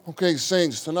Okay,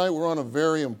 Saints, tonight we're on a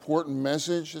very important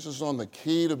message. This is on the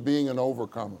key to being an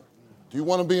overcomer. Do you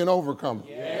want to be an overcomer?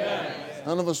 Yes.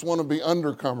 None of us want to be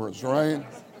undercomers, right?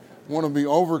 We want to be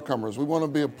overcomers. We want to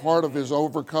be a part of his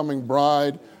overcoming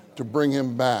bride to bring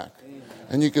him back.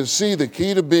 And you can see the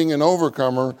key to being an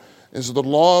overcomer is the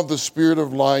law of the Spirit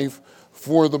of life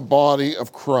for the body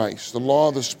of Christ. The law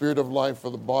of the Spirit of life for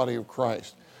the body of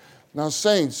Christ. Now,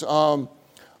 Saints,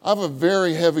 I have a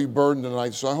very heavy burden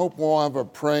tonight, so I hope we'll have a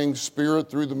praying spirit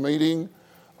through the meeting.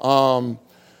 I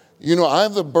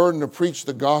have the burden to preach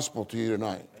the gospel to you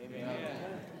tonight. Amen.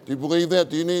 Do you believe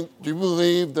that? Do you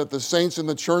believe that the saints in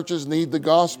the churches need the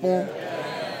gospel?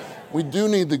 Yes. We do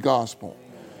need the gospel.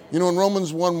 In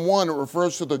Romans 1:1, it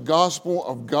refers to the gospel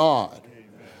of God. Amen.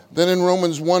 Then in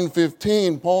Romans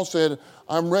 1:15, Paul said,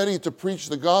 I'm ready to preach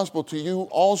the gospel to you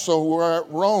also who are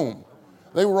at Rome.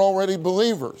 They were already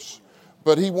believers,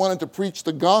 but he wanted to preach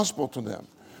the gospel to them.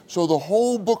 So the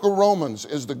whole book of Romans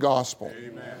is the gospel.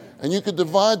 Amen. And you could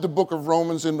divide the book of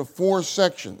Romans into 4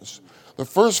 sections. The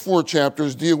first 4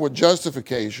 chapters deal with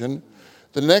justification.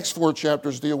 The next 4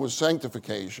 chapters deal with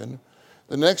sanctification.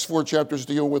 The next 4 chapters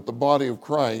deal with the body of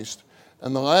Christ.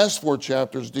 And the last 4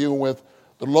 chapters deal with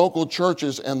the local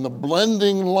churches and the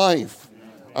blending life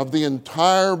of the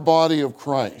entire body of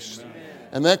Christ. Amen.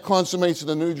 And that consummates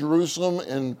the New Jerusalem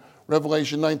in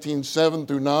Revelation 19:7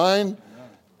 through 9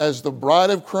 as the bride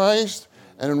of Christ,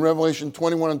 and in Revelation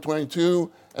 21 and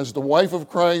 22 as the wife of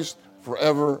Christ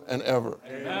forever and ever.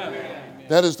 Amen.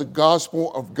 That is the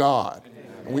gospel of God.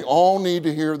 And we all need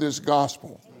to hear this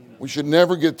gospel. We should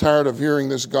never get tired of hearing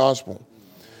this gospel.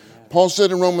 Paul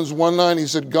said in Romans 1:9, he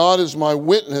said, God is my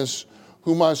witness,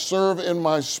 whom I serve in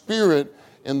my spirit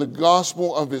in the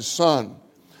gospel of his Son.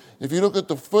 If you look at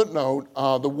the footnote,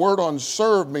 the word on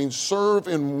serve means serve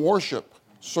in worship.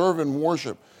 Serve in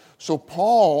worship. So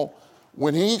Paul,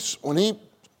 when he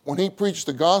preached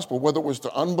the gospel, whether it was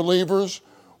to unbelievers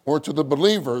or to the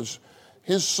believers,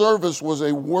 his service was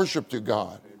a worship to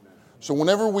God. So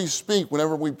whenever we speak,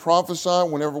 whenever we prophesy,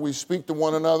 whenever we speak to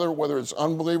one another, whether it's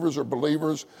unbelievers or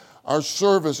believers, our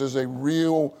service is a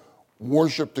real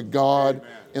worship to God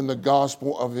in the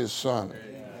gospel of his Son.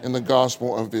 In the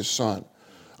gospel of his Son.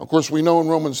 Of course, we know in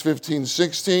Romans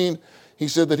 15:16, he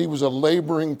said that he was a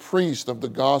laboring priest of the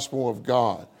gospel of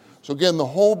God. So again, the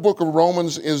whole book of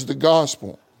Romans is the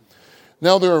gospel.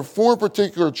 Now, there are 4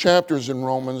 particular chapters in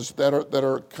Romans that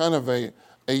are kind of a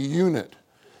unit.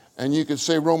 And you could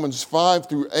say Romans 5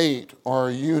 through 8 are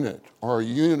a unit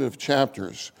of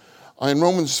chapters. In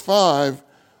Romans 5,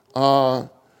 you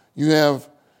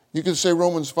could say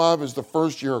Romans 5 is the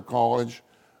first year of college,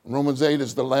 and Romans 8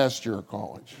 is the last year of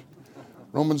college.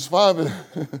 Romans 5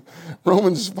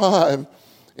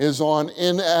 is on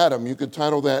in Adam. You could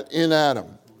title that in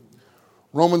Adam.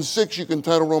 Romans 6, you can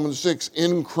title Romans 6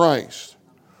 in Christ.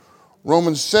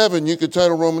 Romans 7, you could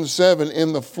title Romans 7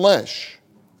 in the flesh.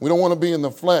 We don't want to be in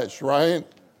the flesh, right?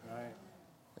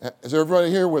 Is everybody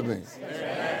here with me?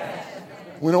 Yes.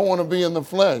 We don't want to be in the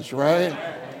flesh, right?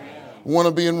 We want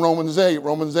to be in Romans 8.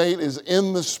 Romans 8 is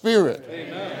in the Spirit.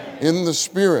 Amen. In the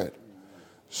Spirit.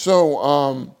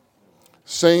 So,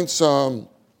 Saints, I'm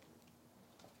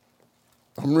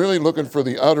really looking for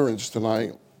the utterance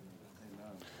tonight.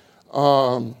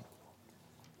 How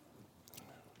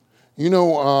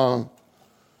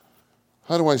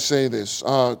do I say this?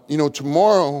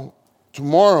 Tomorrow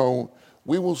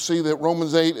we will see that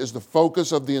Romans 8 is the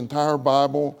focus of the entire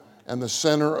Bible and the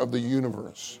center of the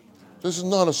universe. This is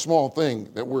not a small thing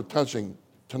that we're touching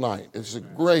tonight. It's a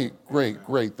great, great,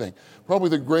 great thing. Probably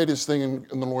the greatest thing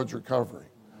in the Lord's recovery.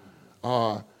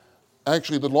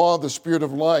 Actually, the law of the Spirit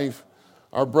of life,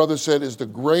 our brother said, is the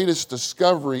greatest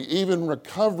discovery, even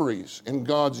recoveries in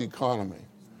God's economy.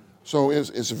 So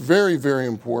it's very, very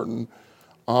important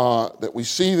that we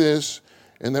see this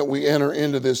and that we enter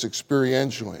into this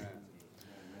experientially.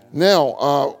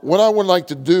 Now, what I would like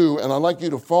to do, and I'd like you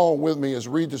to follow with me, is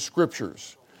read the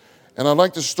scriptures. And I'd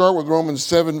like to start with Romans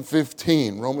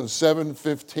 7:15. Romans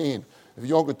 7:15. If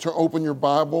you all could open your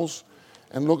Bibles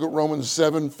and look at Romans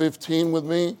 7:15 with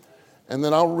me, and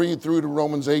then I'll read through to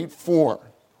Romans 8:4.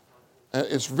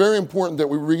 It's very important that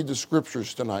we read the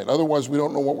scriptures tonight. Otherwise, we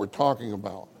don't know what we're talking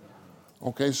about.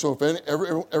 Okay, so if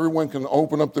everyone can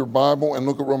open up their Bible and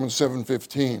look at Romans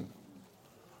 7:15.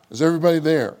 Is everybody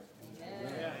there?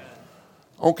 Yes.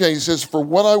 Okay, he says, for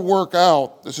what I work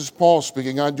out, this is Paul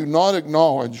speaking, I do not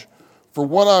acknowledge. For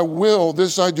what I will,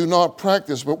 this I do not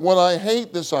practice, but what I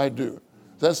hate, this I do.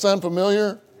 Does that sound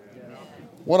familiar? Yes.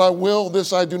 What I will,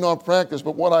 this I do not practice,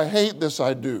 but what I hate, this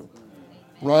I do.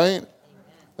 Right?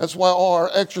 That's why all our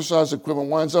exercise equipment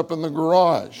winds up in the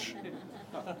garage.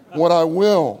 What I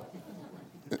will.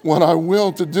 What I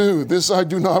will to do, this I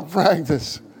do not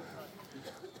practice.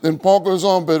 Then Paul goes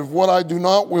on, but if what I do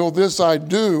not will, this I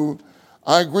do,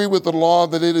 I agree with the law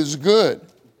that it is good.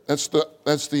 That's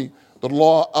the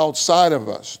law outside of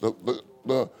us,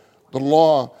 the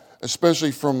law,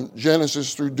 especially from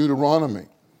Genesis through Deuteronomy.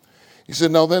 He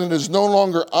said, now then it is no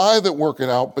longer I that work it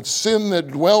out, but sin that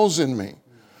dwells in me.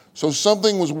 So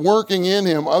something was working in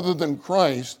him other than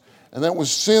Christ, and that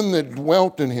was sin that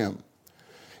dwelt in him.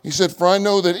 He said, for I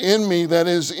know that in me, that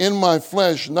is in my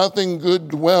flesh, nothing good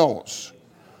dwells.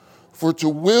 For to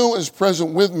will is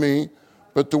present with me,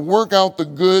 but to work out the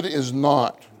good is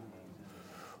not.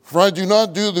 For I do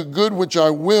not do the good which I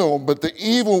will, but the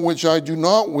evil which I do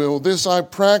not will, this I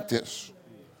practice.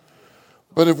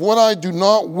 But if what I do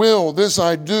not will, this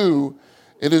I do,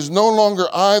 it is no longer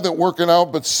I that work it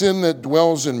out, but sin that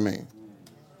dwells in me.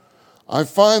 I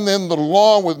find then the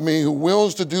law with me who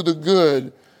wills to do the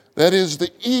good, that is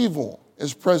the evil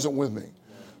is present with me.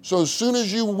 So as soon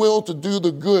as you will to do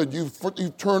the good, you've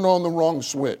turned on the wrong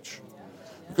switch.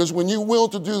 Because when you will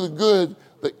to do the good,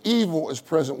 the evil is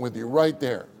present with you right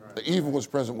there. The evil is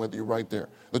present with you right there.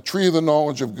 The tree of the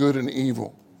knowledge of good and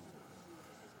evil.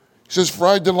 He says, for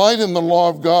I delight in the law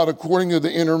of God according to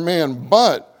the inner man,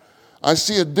 but I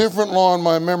see a different law in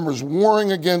my members,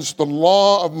 warring against the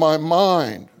law of my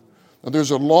mind. Now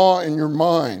there's a law in your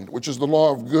mind, which is the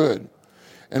law of good,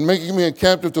 and making me a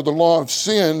captive to the law of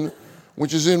sin,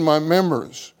 which is in my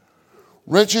members.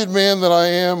 Wretched man that I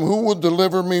am, who will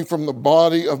deliver me from the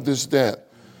body of this death?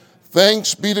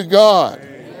 Thanks be to God,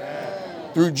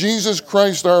 amen, through Jesus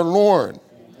Christ our Lord.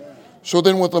 So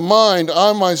then with the mind,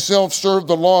 I myself serve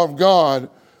the law of God,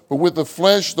 but with the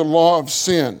flesh, the law of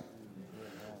sin.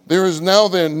 There is now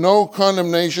then no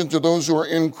condemnation to those who are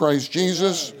in Christ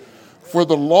Jesus, for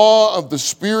the law of the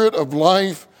Spirit of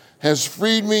life has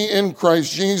freed me in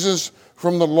Christ Jesus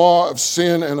from the law of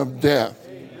sin and of death.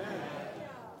 Amen.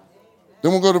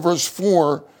 Then we'll go to verse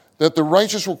 4, that the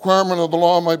righteous requirement of the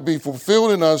law might be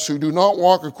fulfilled in us who do not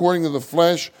walk according to the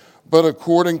flesh, but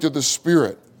according to the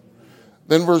Spirit.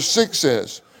 Then verse 6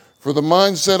 says, for the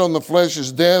mind set on the flesh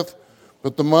is death,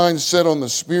 but the mind set on the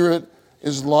Spirit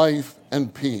is life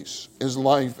and peace, is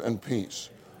life and peace.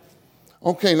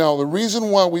 Okay, now the reason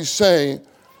why we say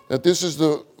that this is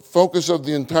the focus of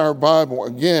the entire Bible,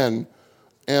 again,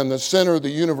 and the center of the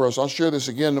universe, I'll share this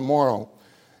again tomorrow,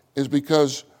 is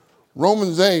because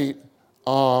Romans 8,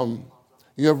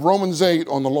 you have Romans 8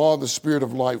 on the law of the Spirit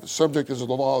of life. The subject is the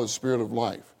law of the Spirit of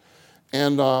life.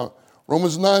 And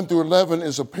Romans 9 through 11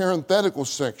 is a parenthetical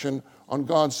section on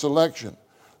God's selection.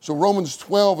 So Romans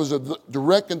 12 is a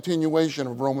direct continuation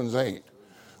of Romans 8.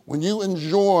 When you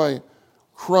enjoy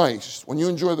Christ, when you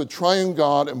enjoy the triune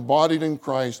God embodied in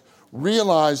Christ,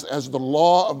 realized as the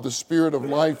law of the Spirit of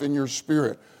life in your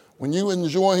spirit, when you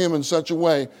enjoy him in such a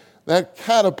way, that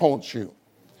catapults you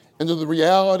into the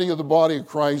reality of the body of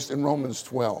Christ in Romans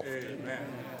 12. Amen.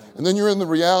 And then you're in the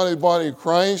reality of the body of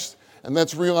Christ, and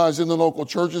that's realized in the local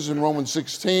churches in Romans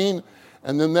 16,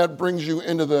 and then that brings you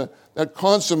into that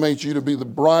consummates you to be the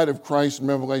bride of Christ in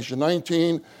Revelation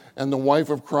 19, and the wife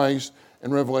of Christ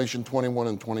in Revelation 21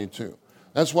 and 22.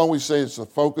 That's why we say it's the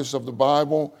focus of the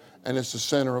Bible, and it's the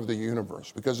center of the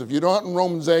universe. Because if you're not in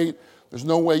Romans 8, there's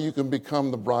no way you can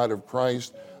become the bride of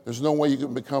Christ. There's no way you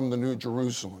can become the New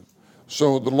Jerusalem.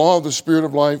 So the law of the Spirit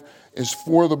of life is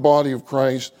for the body of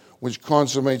Christ, which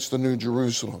consummates the New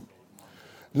Jerusalem.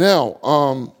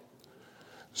 Now,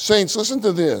 saints, listen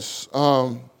to this.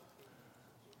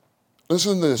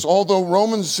 Listen to this. Although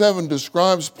Romans 7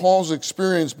 describes Paul's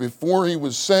experience before he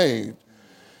was saved,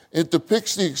 it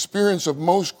depicts the experience of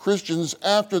most Christians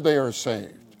after they are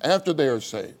saved.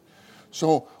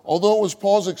 So although it was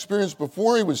Paul's experience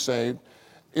before he was saved,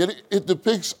 it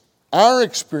depicts our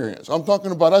experience. I'm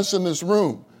talking about us in this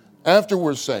room after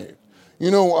we're saved. You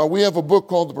know, we have a book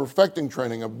called The Perfecting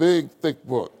Training, a big, thick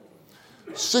book.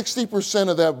 60%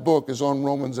 of that book is on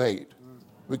Romans 8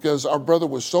 because our brother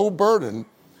was so burdened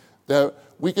that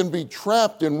we can be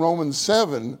trapped in Romans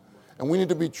 7 and we need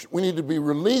to be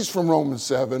released from Romans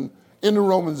 7 into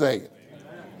Romans 8.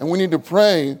 And we need to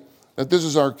pray that this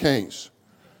is our case.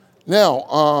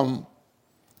 Now,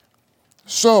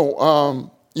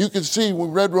 you can see, we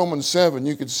read Romans 7,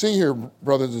 you can see here,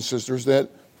 brothers and sisters, that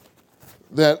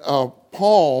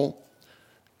Paul,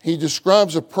 he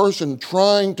describes a person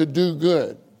trying to do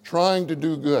good. Don't try to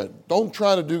do good. Don't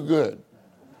try to do good.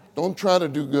 Don't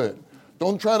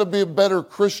try to be a better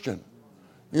Christian.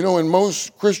 You know, in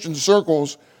most Christian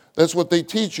circles, that's what they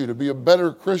teach you, to be a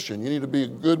better Christian. You need to be a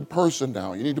good person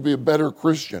now. You need to be a better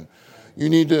Christian. You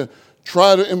need to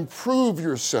try to improve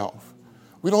yourself.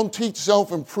 We don't teach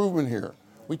self-improvement here.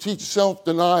 We teach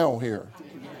self-denial here.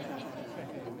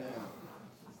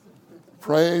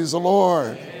 Praise the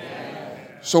Lord.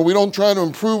 So we don't try to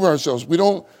improve ourselves.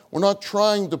 We're not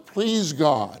trying to please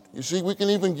God. You see, we can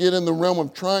even get in the realm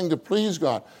of trying to please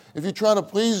God. If you try to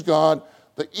please God,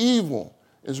 the evil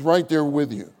is right there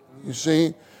with you. You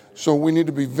see? So we need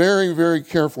to be very, very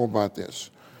careful about this.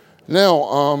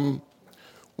 Now,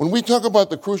 when we talk about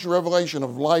the crucial revelation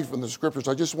of life in the scriptures,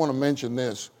 I just want to mention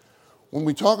this. When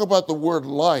we talk about the word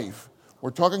life,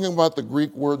 we're talking about the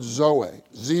Greek word zoe,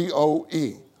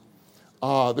 Z-O-E.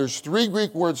 There's 3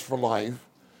 Greek words for life.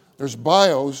 There's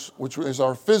bios, which is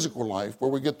our physical life, where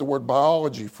we get the word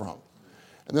biology from.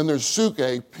 And then there's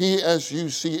psyche,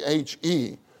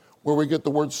 P-S-U-C-H-E, where we get the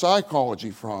word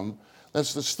psychology from.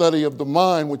 That's the study of the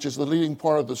mind, which is the leading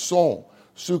part of the soul.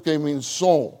 Psyche means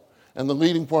soul, and the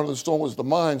leading part of the soul is the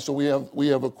mind, so we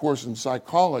have a course in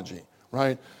psychology,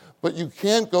 right? But you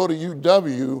can't go to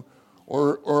UW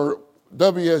or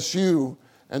WSU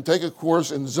and take a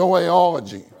course in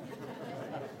zoology.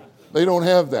 They don't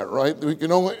have that, right?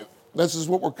 This is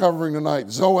what we're covering tonight,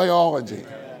 zoology.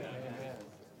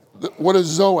 What is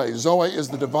Zoe? Zoe is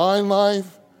the divine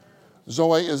life.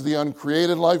 Zoe is the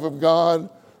uncreated life of God.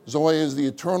 Zoe is the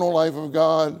eternal life of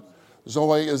God.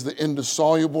 Zoe is the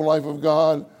indissoluble life of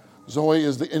God. Zoe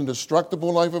is the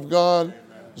indestructible life of God.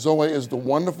 Zoe is the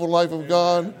wonderful life of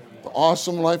God, the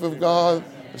awesome life of God,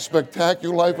 the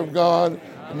spectacular life of God,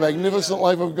 the magnificent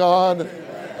life of God.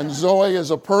 And Zoe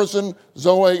is a person.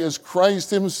 Zoe is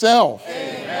Christ himself.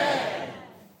 Amen.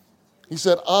 He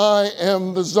said, I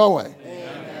am the Zoe.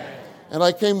 Amen. And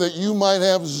I came that you might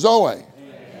have Zoe. Amen.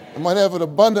 And might have it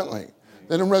abundantly.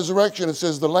 Then in resurrection it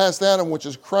says the last Adam, which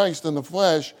is Christ in the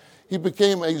flesh, he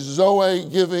became a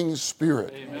Zoe-giving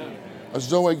spirit. Amen. A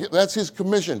Zoe, that's his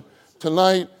commission.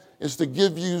 Tonight is to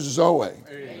give you Zoe.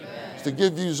 Amen. It's to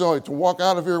give you Zoe. To walk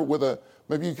out of here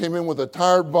maybe you came in with a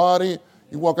tired body,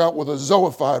 you walk out with a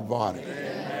Zoified body.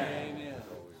 Amen.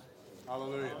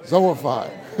 Hallelujah. Zoified.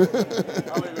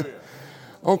 Hallelujah.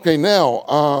 Okay,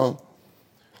 now,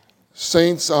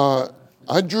 saints, I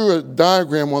drew a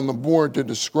diagram on the board to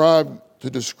describe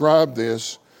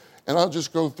this, and I'll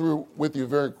just go through with you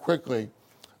very quickly.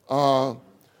 Let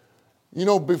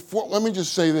me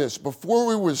just say this. Before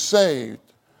we were saved,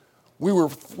 we were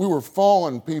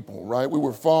fallen people, right? We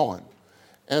were fallen.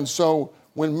 And so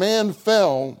when man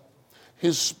fell,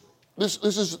 this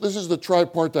is the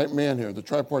tripartite man here. The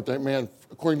tripartite man,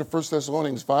 according to 1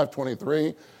 Thessalonians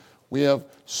 5:23, we have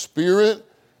spirit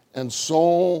and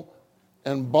soul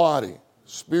and body.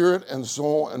 Spirit and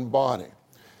soul and body.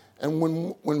 And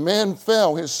when man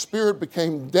fell, his spirit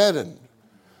became deadened.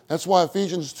 That's why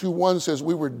Ephesians 2:1 says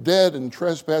we were dead in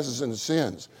trespasses and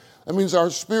sins. That means our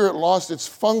spirit lost its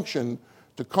function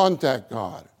to contact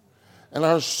God. And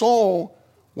our soul,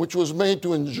 which was made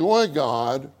to enjoy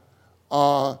God,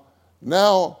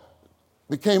 now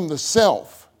became the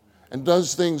self and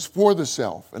does things for the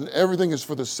self. And everything is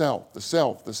for the self, the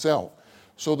self, the self.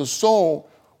 So the soul,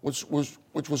 which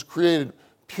was created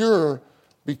pure,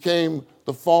 became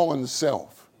the fallen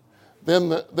self. Then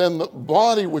the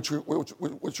body, which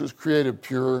was created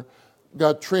pure,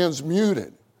 got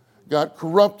transmuted, got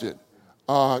corrupted,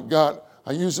 I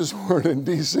use this word in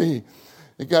D.C.,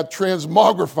 it got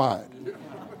transmogrified.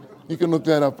 You can look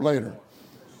that up later.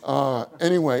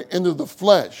 Anyway, into the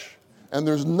flesh. And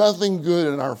there's nothing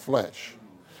good in our flesh.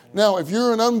 Now, if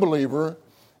you're an unbeliever,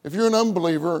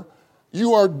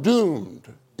 you are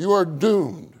doomed. You are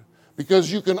doomed.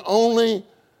 Because you can only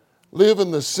live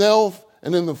in the self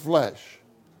and in the flesh.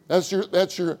 That's your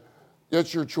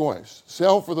choice.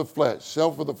 Self or the flesh.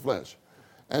 Self or the flesh.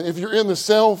 And if you're in the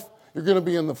self, you're going to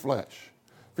be in the flesh.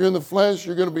 If you're in the flesh,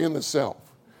 you're going to be in the self.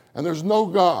 And there's no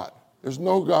God. There's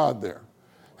no God there.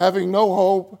 Having no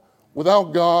hope,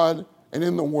 without God, and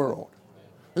in the world.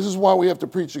 This is why we have to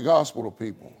preach the gospel to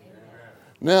people.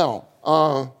 Now,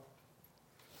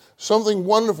 something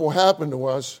wonderful happened to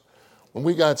us when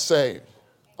we got saved.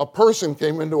 A person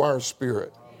came into our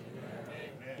spirit.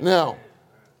 Now,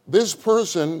 this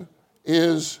person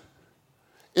is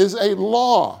a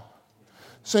law.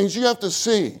 Saints, you have to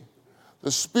see,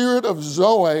 the spirit of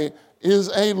Zoe is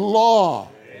a law.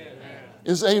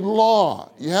 Is a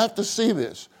law. You have to see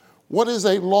this. What is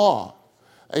a law?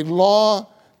 A law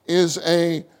is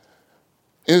an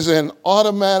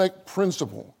automatic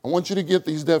principle. I want you to get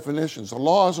these definitions. A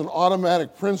law is an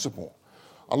automatic principle.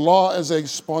 A law is a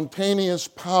spontaneous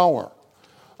power.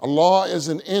 A law is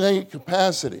an innate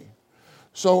capacity.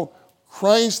 So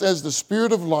Christ, as the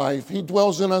Spirit of life, he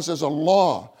dwells in us as a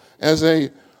law, as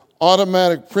an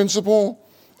automatic principle,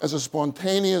 as a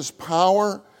spontaneous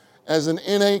power, as an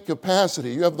innate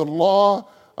capacity. You have the law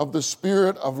of the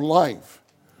Spirit of life.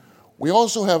 We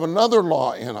also have another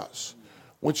law in us,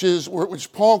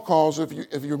 which Paul calls, if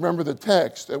you remember the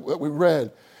text that we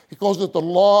read, he calls it the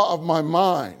law of my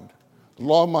mind,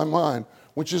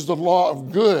 which is the law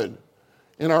of good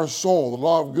in our soul, the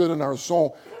law of good in our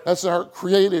soul. That's our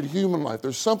created human life.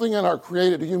 There's something in our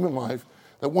created human life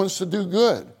that wants to do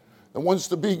good, that wants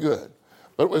to be good.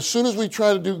 But as soon as we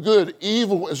try to do good,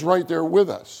 evil is right there with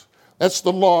us. That's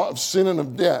the law of sin and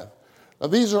of death. Now,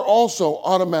 these are also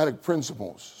automatic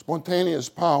principles, spontaneous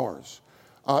powers,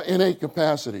 innate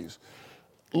capacities.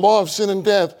 Law of sin and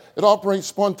death, it operates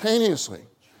spontaneously.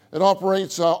 It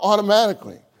operates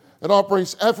automatically. It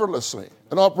operates effortlessly.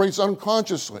 It operates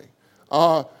unconsciously.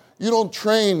 You don't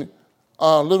train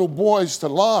little boys to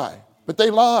lie, but they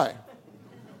lie.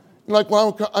 Like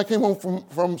when I came home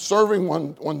from serving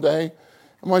one day,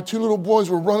 and my two little boys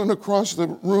were running across the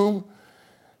room,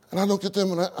 and I looked at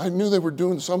them and I knew they were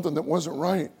doing something that wasn't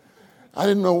right. I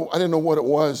didn't know what it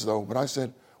was though, but I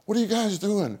said, "What are you guys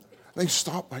doing?" And they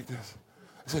stopped like this.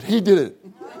 I said, "He did it."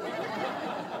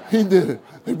 He did it.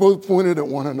 They both pointed at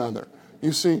one another.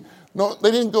 You see, no,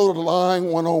 they didn't go to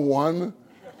lying 101.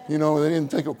 They didn't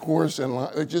take a course in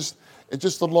lying. It's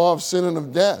just the law of sin and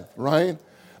of death, right?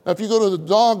 Now, if you go to the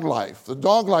dog life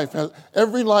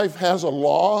every life has a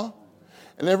law,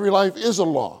 and every life is a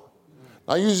law.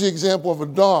 I use the example of a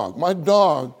dog. My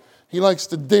dog, he likes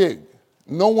to dig.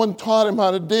 No one taught him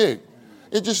how to dig.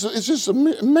 It's just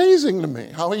amazing to me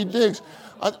how he digs.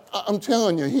 I'm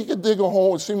telling you, he could dig a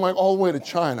hole, it seemed like all the way to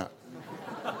China.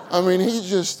 I mean,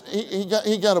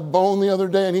 he got a bone the other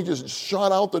day and he just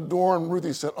shot out the door, and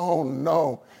Ruthie said, "Oh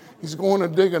no, he's going to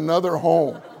dig another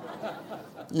hole."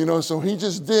 So he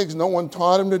just digs. No one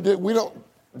taught him to dig.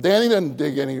 Danny doesn't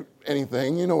dig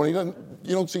anything. You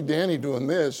don't see Danny doing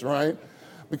this, right?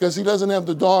 Because he doesn't have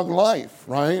the dog life,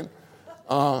 right?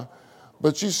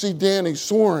 But you see Danny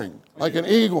soaring like an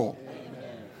eagle.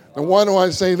 And why do I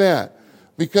say that?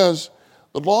 Because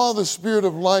the law of the spirit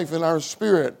of life in our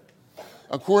spirit,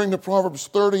 according to Proverbs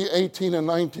 30, 18, and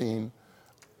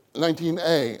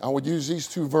 19a, I would use these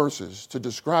two verses to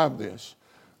describe this.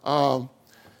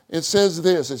 It says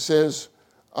this,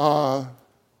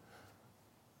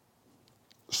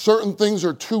 certain things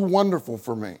are too wonderful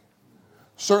for me.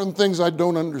 Certain things I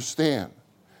don't understand.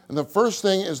 And the first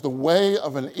thing is the way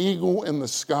of an eagle in the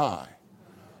sky.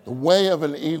 The way of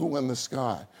an eagle in the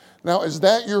sky. Now, is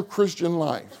that your Christian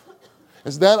life?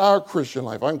 Is that our Christian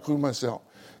life? I include myself.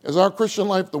 Is our Christian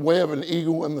life the way of an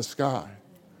eagle in the sky?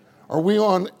 Are we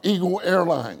on Eagle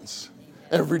Airlines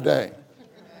every day?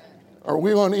 Are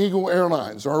we on Eagle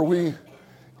Airlines? Are we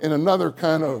in another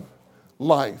kind of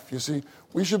life? You see,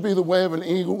 we should be the way of an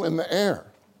eagle in the air.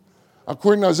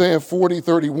 According to Isaiah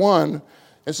 40:31,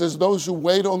 it says, "Those who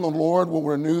wait on the Lord will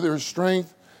renew their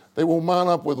strength. They will mount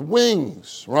up with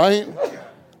wings," right?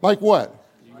 Like what?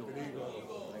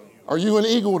 Are you an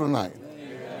eagle tonight?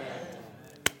 Amen.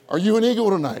 Are you an eagle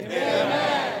tonight?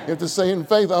 Amen. You have to say in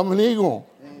faith, "I'm an eagle."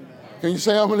 Amen. Can you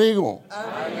say, "I'm an eagle"?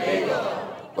 I'm an eagle.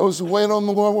 Those who wait on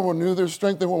the Lord will renew their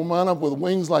strength. They will mount up with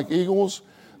wings like eagles.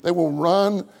 They will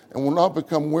run and will not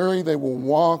become weary. They will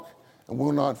walk and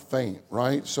will not faint,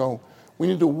 right? So we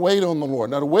need to wait on the Lord.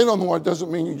 Now, to wait on the Lord doesn't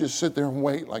mean you just sit there and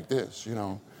wait like this,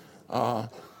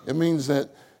 It means that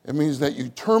you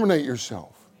terminate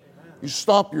yourself. You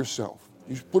stop yourself.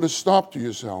 You put a stop to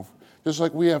yourself, just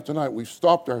like we have tonight. We've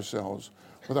stopped ourselves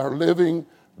with our living,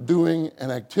 doing,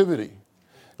 and activity.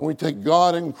 And we take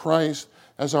God in Christ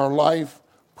as our life,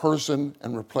 person,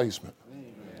 and replacement.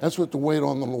 That's what the wait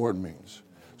on the Lord means.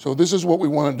 So this is what we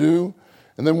want to do.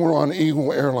 And then we're on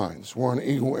Eagle Airlines.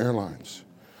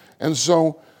 And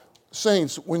so,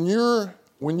 saints, when you're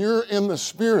in the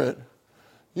Spirit,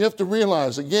 you have to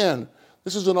realize, again,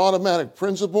 this is an automatic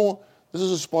principle. This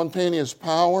is a spontaneous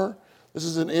power. This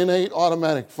is an innate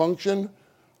automatic function.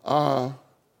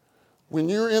 When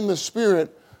you're in the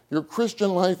Spirit, your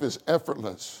Christian life is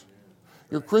effortless.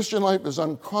 Your Christian life is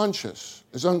unconscious.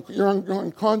 You're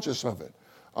unconscious of it.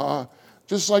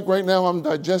 Just like right now I'm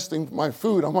digesting my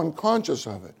food, I'm unconscious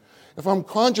of it. If I'm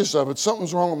conscious of it,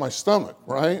 something's wrong with my stomach,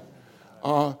 right?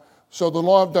 So the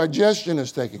law of digestion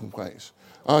is taking place.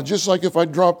 Just like if I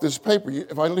drop this paper,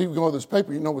 if I leave go of this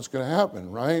paper, you know what's going to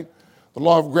happen, right? The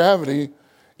law of gravity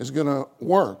is going to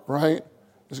work, right?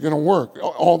 It's going to work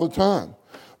all the time.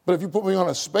 But if you put me on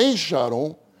a space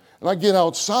shuttle and I get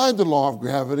outside the law of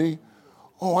gravity,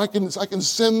 I can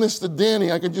send this to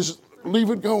Danny. I can just leave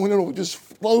it go and it'll just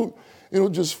float. It'll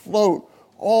just float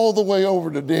all the way over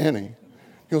to Danny.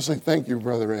 He'll say, "Thank you,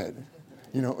 Brother Ed."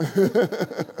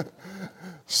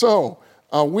 So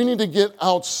we need to get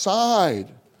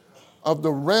outside of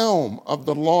the realm of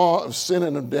the law of sin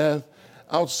and of death,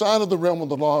 outside of the realm of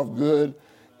the law of good,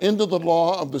 into the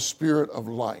law of the Spirit of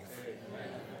life,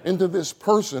 into this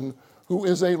person who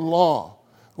is a law,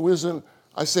 who is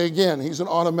I say again, he's an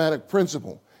automatic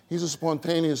principle. He's a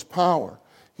spontaneous power.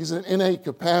 He's an innate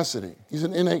capacity. He's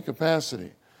an innate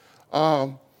capacity.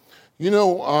 Now,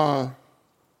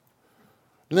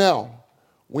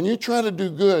 when you try to do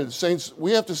good, saints,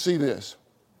 we have to see this.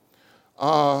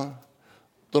 The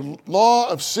law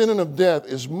of sin and of death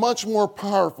is much more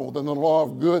powerful than the law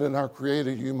of good in our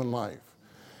created human life.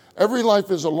 Every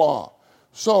life is a law.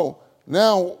 So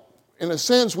now, in a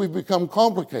sense, we've become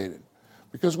complicated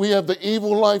because we have the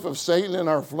evil life of Satan in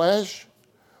our flesh,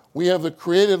 we have the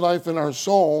created life in our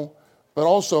soul, but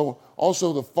also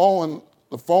the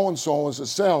fallen soul is a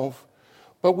self,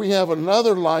 but we have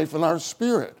another life in our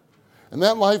spirit, and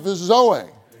that life is Zoe. Amen.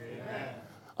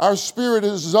 Our spirit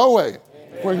is Zoe,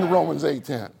 according to Romans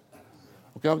 8:10.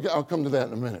 Okay, I'll come to that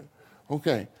in a minute.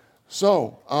 Okay,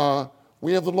 so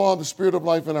we have the law of the Spirit of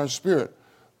life in our spirit.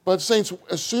 But saints,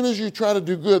 as soon as you try to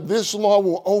do good, this law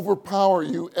will overpower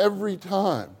you every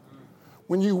time.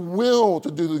 When you will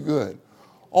to do the good,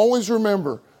 always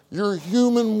remember, your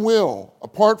human will,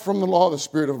 apart from the law of the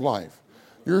Spirit of life,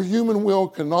 your human will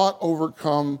cannot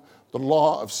overcome the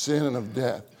law of sin and of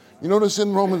death. You notice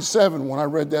in Romans 7, when I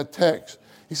read that text,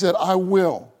 he said, I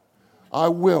will.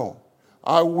 But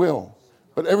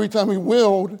every time he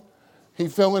willed, he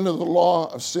fell into the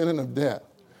law of sin and of death.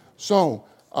 So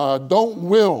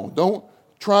don't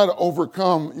try to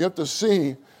overcome. You have to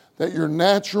see that your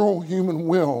natural human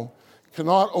will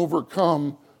cannot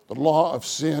overcome the law of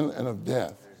sin and of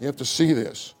death. You have to see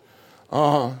this.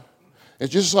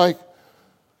 It's just like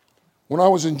when I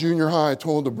was in junior high, I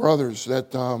told the brothers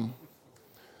that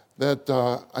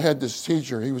I had this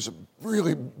teacher. He was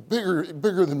really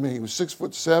bigger than me. He was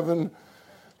 6'7".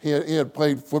 He had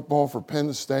played football for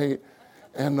Penn State,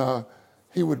 and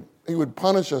he would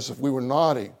punish us if we were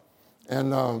naughty.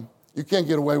 And you can't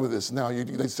get away with this now.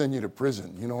 They send you to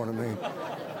prison. You know what I mean?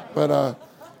 But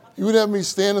he would have me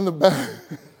stand in the back.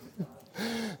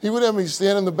 He would have me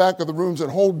stand in the back of the rooms and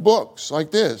hold books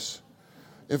like this.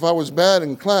 If I was bad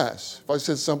in class, if I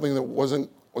said something that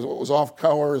was off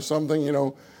color or something,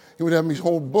 he would have me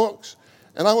hold books.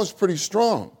 And I was pretty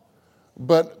strong.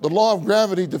 But the law of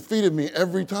gravity defeated me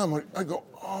every time. I go,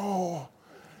 oh.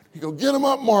 He'd go, get him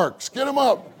up, Marks, get him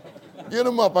up. Get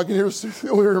him up. I can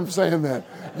still hear him saying that.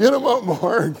 Get him up,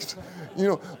 Marks.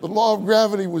 The law of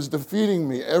gravity was defeating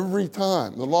me every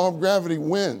time. The law of gravity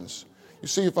wins. You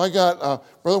see, if I got,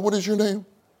 brother, what is your name?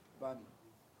 Bami.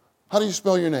 How do you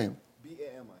spell your name?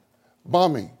 B-A-M-I.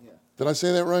 Bami. Yeah. Did I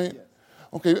say that right? Yes.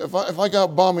 Okay, if I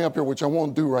got Bami up here, which I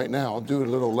won't do right now, I'll do it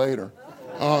a little later.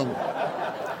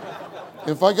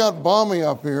 If I got Bami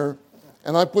up here,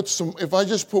 and if I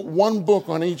just put one book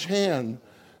on each hand,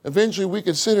 eventually we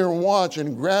could sit here and watch,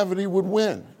 and gravity would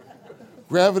win.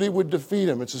 Gravity would defeat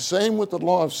him. It's the same with the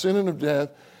law of sin and of death.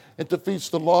 It defeats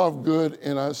the law of good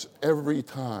in us every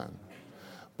time.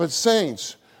 But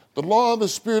saints, the law of the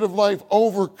Spirit of life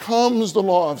overcomes the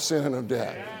law of sin and of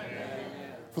death.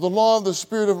 For the law of the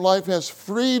Spirit of life has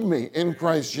freed me in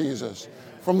Christ Jesus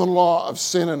from the law of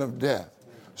sin and of death.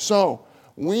 So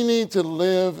we need to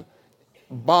live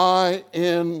by,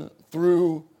 in,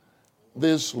 through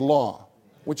this law,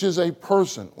 which is a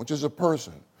person.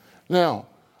 Now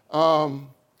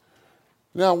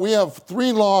we have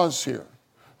three laws here,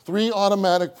 three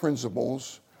automatic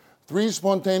principles, three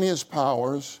spontaneous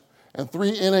powers, and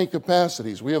three innate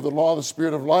capacities. We have the law of the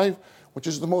Spirit of life, which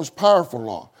is the most powerful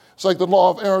law. It's like the law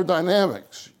of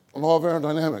aerodynamics.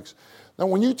 Now,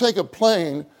 when you take a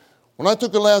plane, when I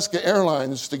took Alaska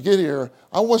Airlines to get here,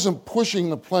 I wasn't pushing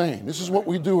the plane. This is what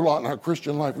we do a lot in our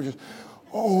Christian life. We just,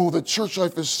 the church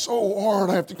life is so hard.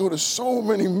 I have to go to so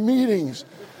many meetings.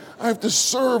 I have to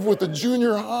serve with the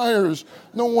junior hires.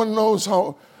 No one knows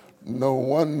how.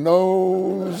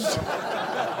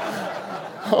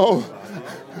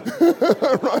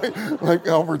 Right? Like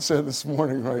Albert said this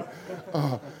morning, right?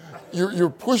 You're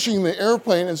pushing the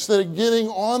airplane instead of getting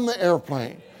on the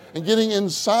airplane and getting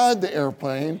inside the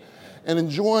airplane and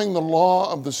enjoying the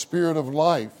law of the Spirit of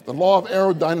life, the law of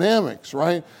aerodynamics,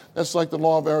 right? That's like the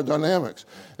law of aerodynamics.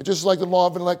 It's just like the law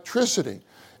of electricity.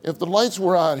 If the lights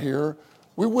were out here,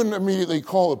 we wouldn't immediately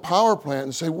call the power plant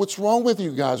and say, what's wrong with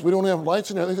you guys? We don't have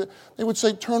lights in there. They would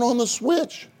say, turn on the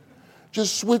switch.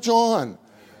 Just switch on.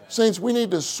 Saints, we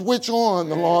need to switch on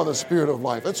the law of the Spirit of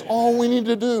life. That's all we need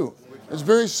to do. It's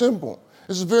very simple.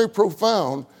 This is very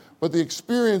profound, but the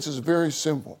experience is very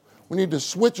simple. We need to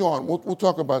switch on. We'll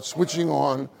talk about switching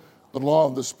on the law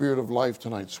of the Spirit of life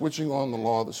tonight, switching on the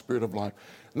law of the Spirit of life.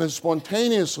 And then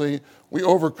spontaneously, we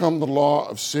overcome the law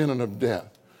of sin and of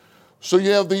death. So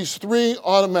you have these three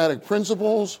automatic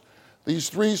principles, these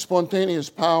three spontaneous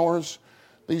powers,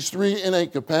 these three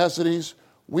innate capacities.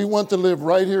 We want to live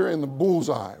right here in the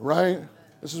bullseye, right?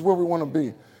 This is where we want to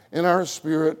be, in our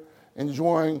spirit,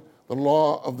 enjoying the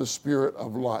law of the Spirit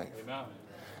of life. Amen.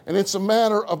 And it's a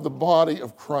matter of the body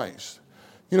of Christ.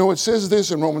 You know, it says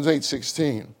this in Romans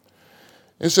 8:16.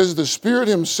 It says, the Spirit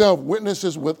himself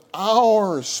witnesses with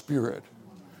our spirit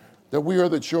that we are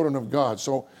the children of God.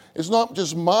 So it's not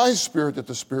just my spirit that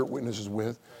the Spirit witnesses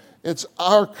with. It's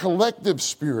our collective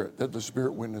spirit that the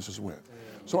Spirit witnesses with.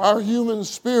 So our human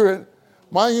spirit,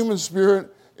 my human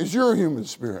spirit, is your human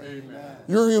spirit. Amen.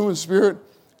 Your human spirit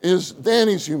is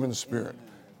Danny's human spirit.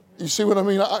 You see what I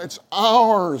mean? It's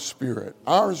our spirit,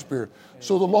 our spirit.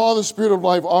 So the law of the Spirit of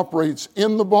life operates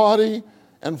in the body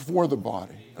and for the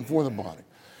body, and for the body.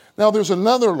 Now there's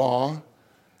another law,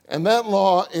 and that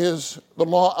law is the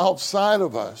law outside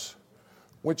of us,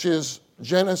 which is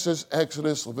Genesis,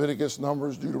 Exodus, Leviticus,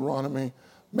 Numbers, Deuteronomy,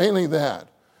 mainly that.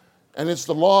 And it's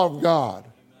the law of God.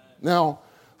 Now,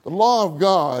 the law of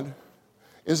God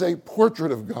is a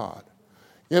portrait of God.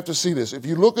 You have to see this. If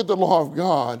you look at the law of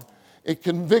God, it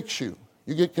convicts you.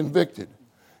 You get convicted.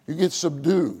 You get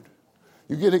subdued.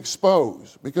 You get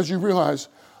exposed because you realize,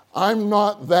 I'm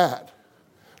not that.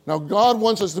 Now, God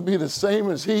wants us to be the same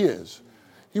as he is.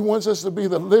 He wants us to be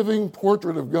the living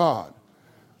portrait of God.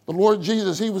 The Lord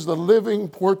Jesus, he was the living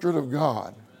portrait of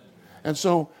God. And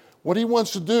so what he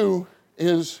wants to do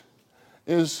is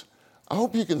I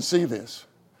hope you can see this.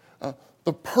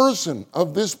 The person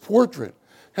of this portrait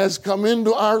has come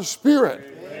into our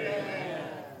spirit.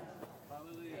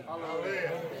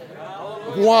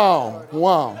 Wow,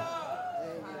 wow.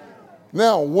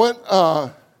 Now, what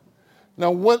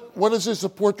is this a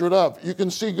portrait of? You can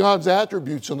see God's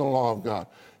attributes in the law of God.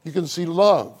 You can see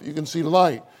love. You can see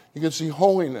light. You can see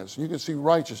holiness. You can see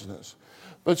righteousness.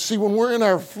 But see, when we're in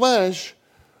our flesh,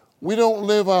 we don't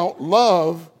live out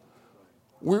love.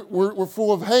 We're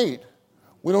full of hate.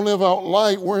 We don't live out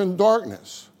light. We're in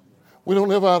darkness. We don't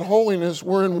live out holiness.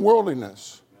 We're in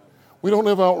worldliness. We don't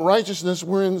live out righteousness.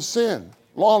 We're in sin,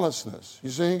 lawlessness, you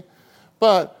see.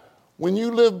 But when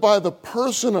you live by the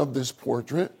person of this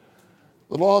portrait,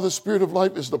 the law of the Spirit of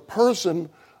life is the person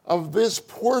of this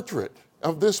portrait,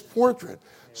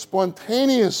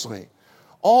 Spontaneously,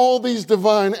 all these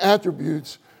divine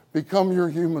attributes become your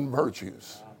human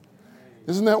virtues.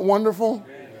 Isn't that wonderful?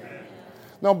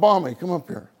 Now, Bommy, come up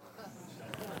here.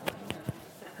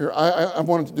 Here, I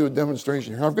wanted to do a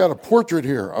demonstration here. I've got a portrait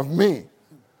here of me.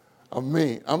 I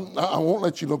won't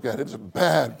let you look at it. It's a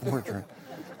bad portrait.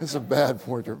 It's a bad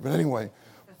portrait. But anyway,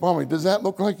 Bommy, does that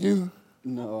look like you?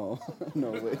 No,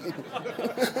 no way.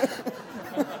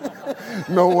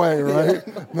 No way,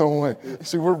 right? No way.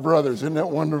 See, we're brothers. Isn't that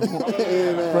wonderful?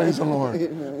 Amen. Praise the Lord.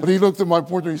 Amen. But he looked at my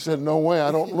portrait. He said, no way.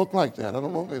 I don't look like that. I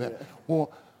don't look like that.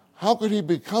 Well, how could he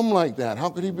become like that? How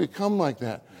could he become like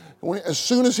that? As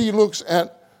soon as he looks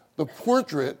at the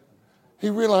portrait, he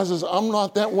realizes, I'm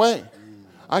not that way.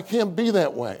 I can't be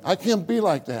that way. I can't be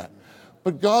like that.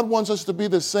 But God wants us to be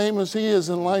the same as he is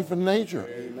in life and nature,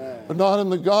 amen, but not in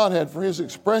the Godhead for his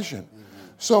expression. Amen.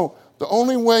 So the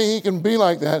only way he can be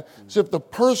like that is if the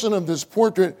person of this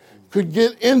portrait could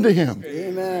get into him.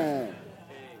 Amen.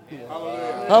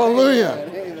 Hallelujah.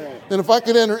 Hallelujah. Amen. Then if I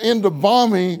could enter into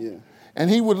Bommy and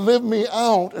he would live me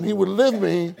out and he would live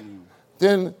me,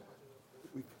 then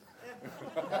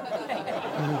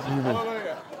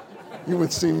you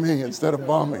would see me instead of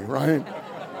Bommy, right?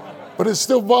 But it's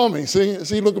still Bommy.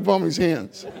 See, look at Bommy's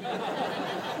hands.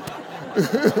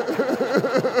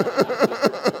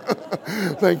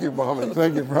 Thank you, Bommy.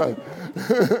 Thank you, brother.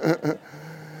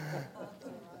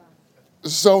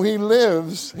 So he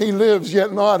lives,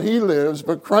 yet not he lives,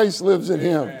 but Christ lives in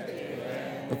him.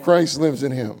 But Christ lives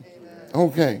in him.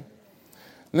 Okay.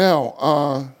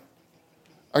 Now,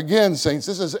 again, saints,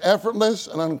 this is effortless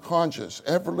and unconscious.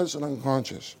 Effortless and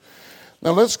unconscious.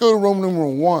 Now let's go to Roman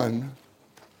numeral 1.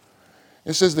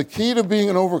 It says the key to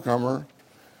being an overcomer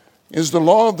is the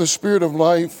law of the Spirit of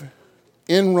life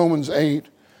in Romans 8,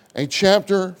 a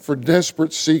chapter for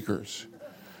desperate seekers.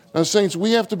 Now, saints,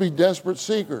 we have to be desperate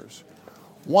seekers.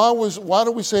 Why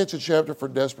do we say it's a chapter for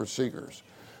desperate seekers?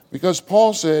 Because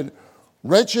Paul said,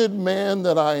 wretched man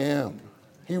that I am.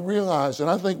 He realized, and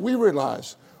I think we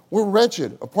realize, we're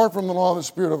wretched. Apart from the law of the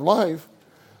Spirit of life,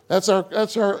 that's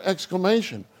our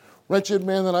exclamation. Wretched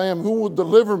man that I am, who will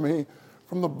deliver me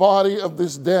from the body of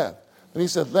this death? And he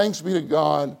said, thanks be to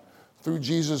God through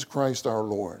Jesus Christ our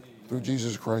Lord. Through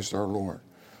Jesus Christ our Lord.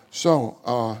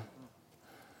 So,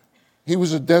 he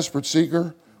was a desperate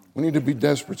seeker. We need to be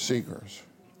desperate seekers.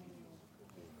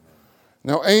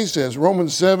 Now A says,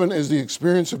 Romans 7 is the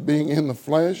experience of being in the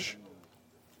flesh.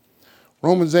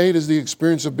 Romans 8 is the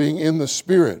experience of being in the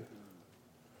Spirit.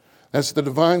 That's the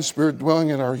divine spirit dwelling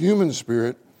in our human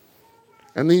spirit.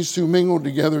 And these two mingle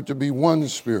together to be one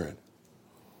spirit.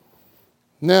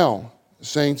 Now,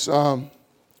 saints,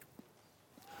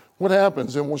 what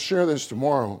happens, and we'll share this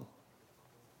tomorrow.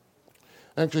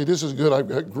 Actually, this is good. I've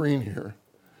got green here.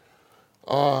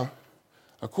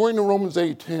 According to Romans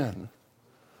 8:10,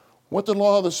 what the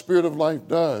law of the Spirit of life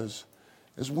does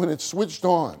is when it's switched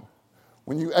on,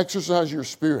 when you exercise your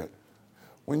spirit,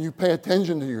 when you pay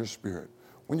attention to your spirit,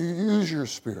 when you use your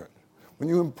spirit, when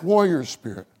you employ your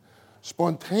spirit,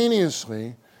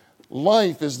 spontaneously,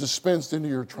 life is dispensed into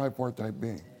your tripartite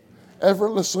being.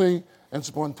 Effortlessly and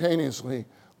spontaneously,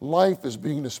 life is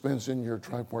being dispensed into your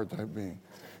tripartite being.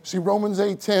 See, Romans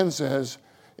 8:10 says,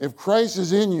 if Christ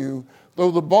is in you,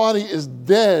 though the body is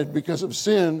dead because of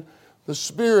sin, the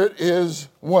spirit is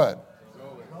what?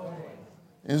 Zoe.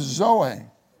 Is Zoe,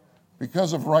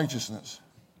 because of righteousness.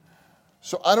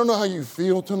 So I don't know how you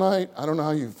feel tonight. I don't know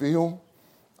how you feel.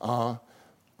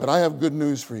 But I have good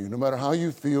news for you. No matter how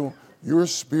you feel, your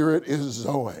spirit is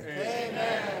Zoe.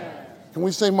 Amen. Can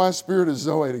we say my spirit is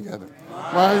Zoe together?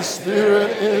 My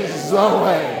spirit is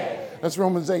Zoe. That's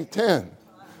Romans 8:10.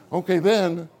 Okay,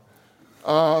 then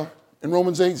in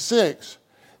Romans 8:6,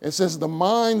 it says the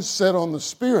mind set on the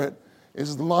spirit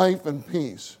is life and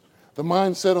peace. The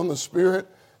mind set on the spirit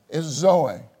is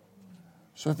Zoe.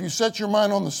 So if you set your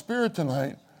mind on the spirit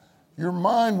tonight, your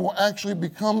mind will actually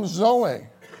become Zoe.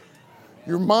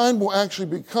 Your mind will actually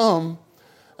become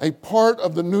a part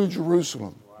of the New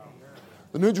Jerusalem.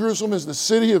 The New Jerusalem is the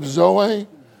city of Zoe.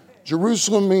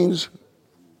 Jerusalem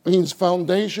means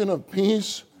foundation of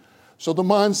peace. So the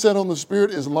mind set on the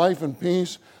Spirit is life and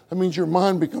peace. That means your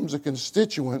mind becomes a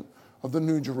constituent of the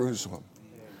New Jerusalem.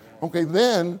 Okay,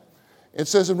 then it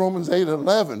says in Romans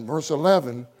 8:11, verse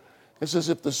 11, it says,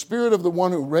 if the Spirit of the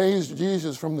one who raised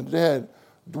Jesus from the dead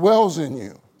dwells in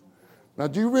you. Now,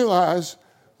 do you realize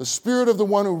the Spirit of the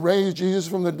one who raised Jesus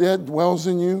from the dead dwells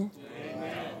in you?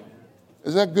 Amen.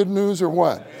 Is that good news or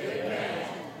what? Amen.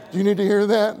 Do you need to hear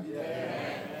that?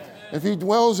 Amen. If he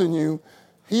dwells in you,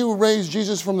 he who raised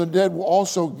Jesus from the dead will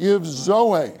also give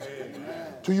Zoe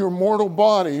to your mortal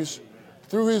bodies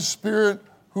through his Spirit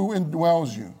who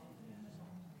indwells you.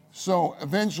 So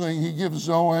eventually he gives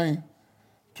Zoe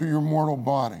to your mortal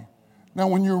body. Now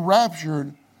when you're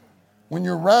raptured, according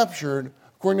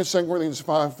to 2 Corinthians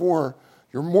 5:4,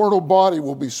 your mortal body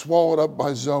will be swallowed up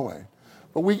by Zoe.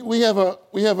 But we have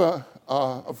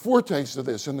a foretaste of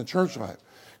this in the church life.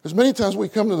 Because many times we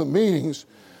come to the meetings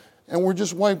and we're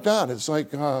just wiped out. It's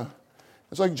like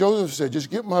Joseph said, just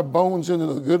get my bones into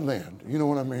the good land. You know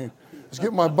what I mean? Just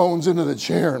get my bones into the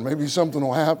chair and maybe something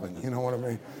will happen. You know what I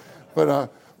mean?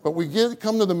 But we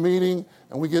come to the meeting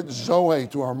and we get Zoe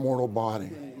to our mortal body.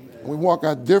 And we walk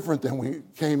out different than we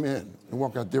came in.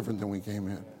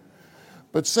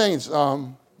 But saints,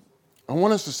 I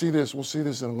want us to see this. We'll see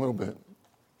this in a little bit.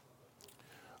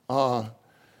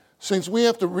 Saints, we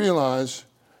have to realize,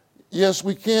 yes,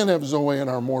 we can have Zoe in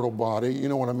our mortal body, you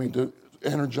know what I mean, to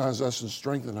energize us and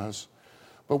strengthen us.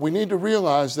 But we need to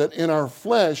realize that in our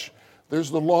flesh, there's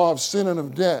the law of sin and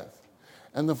of death.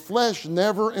 And the flesh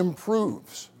never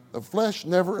improves. The flesh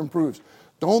never improves.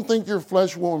 Don't think your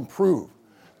flesh will improve.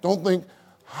 Don't think,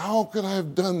 how could I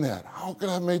have done that? How could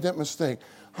I have made that mistake?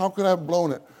 How could I have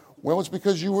blown it? Well, it's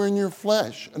because you were in your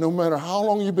flesh. And no matter how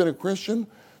long you've been a Christian,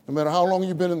 no matter how long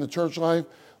you've been in the church life,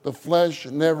 the flesh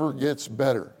never gets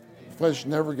better. The flesh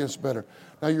never gets better.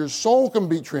 Now, your soul can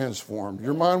be transformed.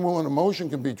 Your mind, will, and emotion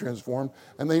can be transformed,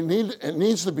 and it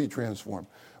needs to be transformed.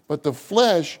 But the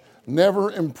flesh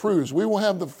never improves. We will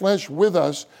have the flesh with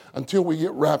us until we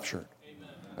get raptured. Amen.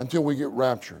 Until we get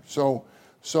raptured. So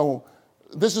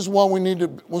this is why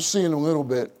we'll see in a little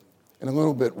bit,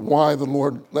 why the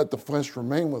Lord let the flesh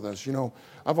remain with us. You know,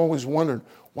 I've always wondered,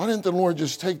 why didn't the Lord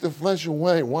just take the flesh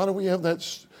away? Why do we have that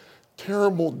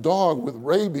terrible dog with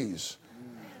rabies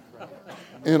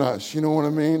in us? You know what I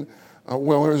mean?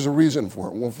 Well, there's a reason for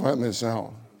it. We'll find this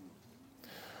out.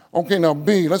 Okay, now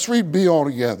B. Let's read B all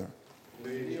together.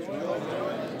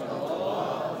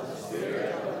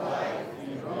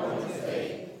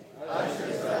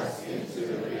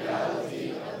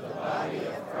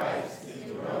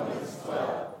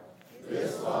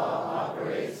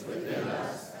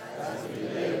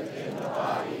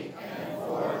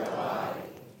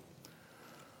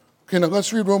 Okay, now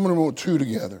let's read Romans numeral 2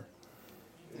 together.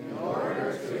 In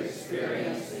order to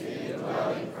experience the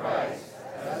indwelling Christ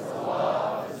as the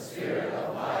law of the Spirit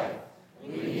of life,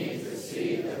 we need to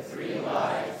see the 3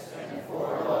 lives and 4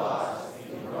 laws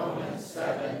in Romans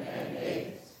 7 and 8.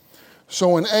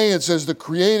 So in A, it says the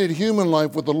created human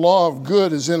life with the law of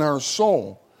good is in our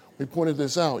soul. We pointed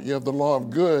this out. You have the law of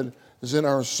good is in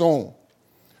our soul.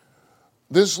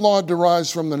 This law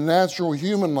derives from the natural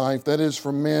human life, that is,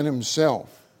 from man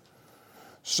himself.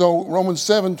 So Romans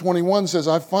 7:21 says,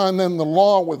 I find then the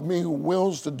law with me who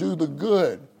wills to do the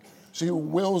good. See, who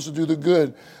wills to do the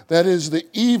good. That is, the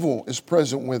evil is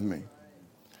present with me.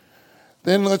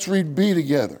 Then let's read B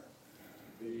together.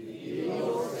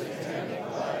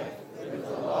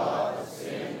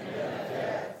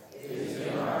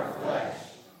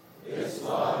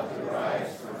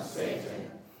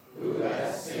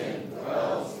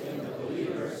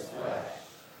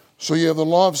 So you have the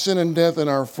law of sin and death in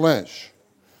our flesh.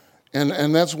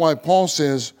 And that's why Paul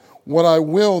says, what I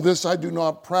will, this I do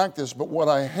not practice, but what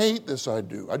I hate, this I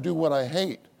do. I do what I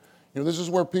hate. You know, this is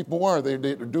where people are. They're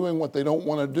doing what they don't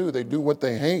want to do. They do what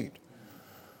they hate.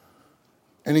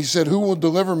 And he said, who will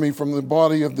deliver me from the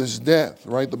body of this death,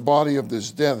 right? The body of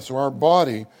this death. So our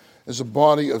body is a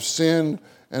body of sin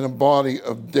and a body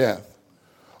of death.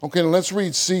 Okay, now let's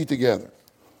read C together.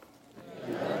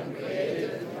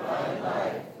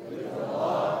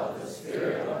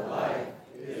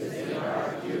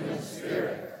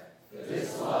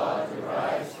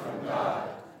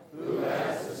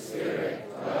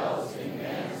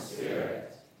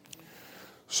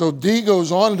 So D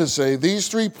goes on to say, these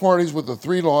three parties with the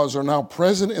three laws are now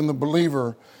present in the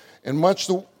believer in much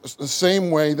the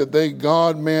same way that they,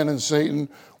 God, man, and Satan,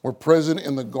 were present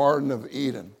in the Garden of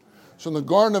Eden. So in the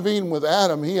Garden of Eden with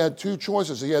Adam, he had two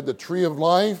choices. He had the tree of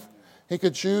life he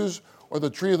could choose, or the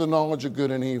tree of the knowledge of good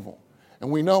and evil.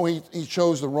 And we know he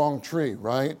chose the wrong tree,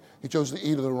 right? He chose to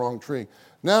eat of the wrong tree.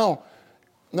 Now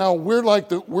we're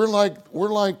like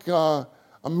a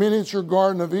miniature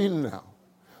Garden of Eden now.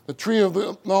 The tree of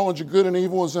the knowledge of good and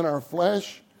evil is in our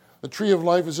flesh. The tree of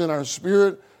life is in our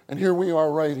spirit. And here we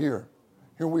are right here.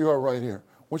 Here we are right here.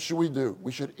 What should we do?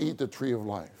 We should eat the tree of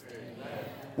life. Amen.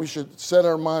 We should set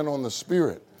our mind on the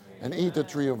spirit and eat the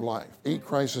tree of life. Eat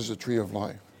Christ as the tree of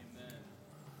life. Amen.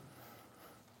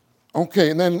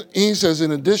 Okay, and then he says,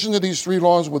 in addition to these three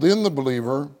laws within the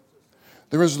believer,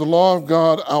 there is the law of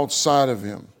God outside of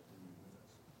him.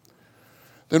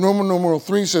 Then Roman numeral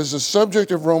 3 says the subject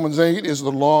of Romans 8 is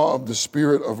the law of the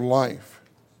Spirit of life.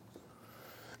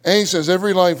 A says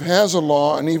every life has a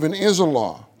law and even is a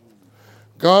law.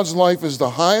 God's life is the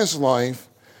highest life,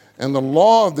 and the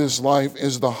law of this life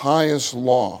is the highest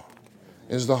law.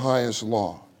 Is the highest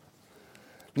law.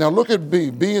 Now look at B.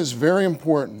 B is very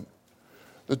important.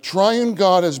 The triune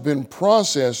God has been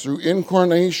processed through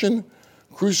incarnation,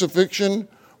 crucifixion,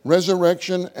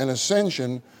 resurrection, and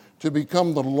ascension to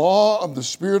become the law of the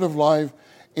Spirit of life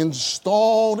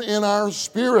installed in our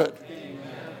spirit. Amen.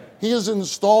 He is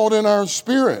installed in our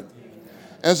spirit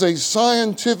as a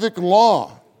scientific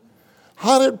law.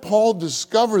 How did Paul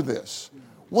discover this?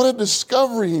 What a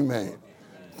discovery he made.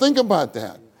 Think about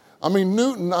that. I mean,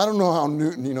 Newton, I don't know how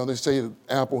Newton, they say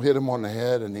Apple hit him on the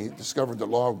head and he discovered the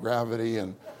law of gravity,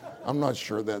 and I'm not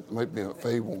sure, that might be a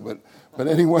fable, but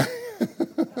anyway,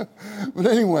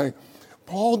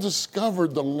 Paul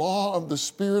discovered the law of the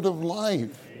Spirit of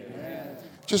life. Amen.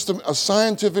 Just a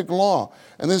scientific law.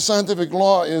 And this scientific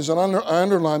law is, and I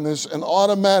underline this, an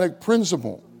automatic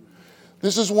principle.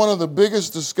 This is one of the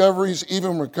biggest discoveries,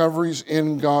 even recoveries,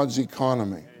 in God's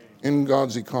economy. In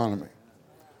God's economy.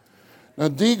 Now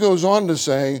D goes on to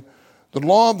say, the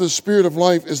law of the Spirit of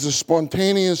life is the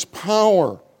spontaneous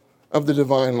power of the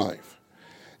divine life.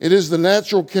 It is the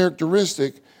natural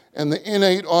characteristic and the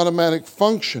innate automatic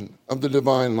function of the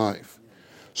divine life.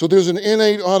 So there's an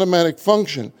innate automatic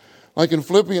function. Like in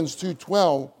Philippians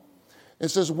 2:12, it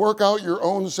says, work out your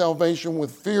own salvation with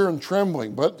fear and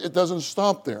trembling. But it doesn't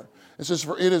stop there. It says,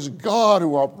 for it is God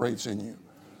who operates in you,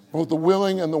 both the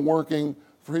willing and the working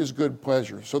for his good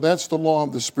pleasure. So that's the law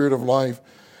of the Spirit of life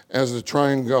as the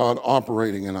triune God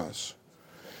operating in us.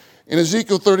 In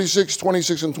Ezekiel 36,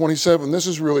 26, and 27, this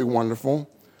is really wonderful.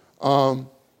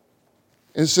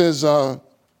 It says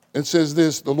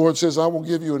this, the Lord says, I will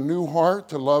give you a new heart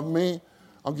to love me.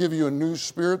 I'll give you a new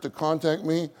spirit to contact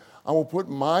me. I will put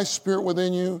my spirit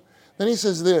within you. Then he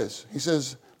says this, he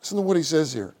says, listen to what he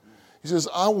says here. He says,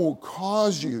 I will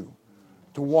cause you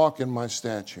to walk in my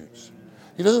statutes.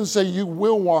 He doesn't say you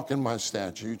will walk in my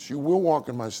statutes. You will walk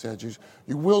in my statutes.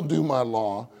 You will do my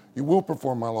law. You will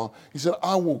perform my law. He said,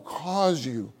 I will cause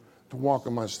you to walk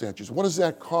in my statutes. What is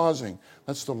that causing?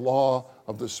 That's the law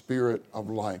of the Spirit of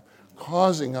life,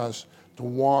 causing us to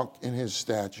walk in his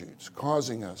statutes,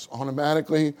 causing us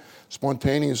automatically,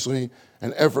 spontaneously,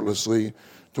 and effortlessly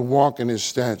to walk in his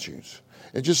statutes.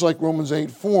 It's just like Romans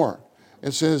 8:4.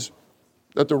 It says,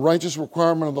 that the righteous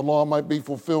requirement of the law might be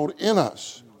fulfilled in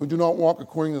us, who do not walk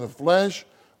according to the flesh,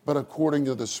 but according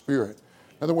to the Spirit.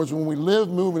 In other words, when we live,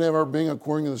 move, and have our being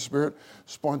according to the Spirit,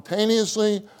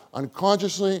 spontaneously,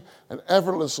 unconsciously, and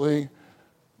effortlessly,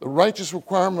 the righteous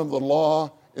requirement of the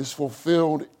law is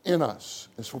fulfilled in us.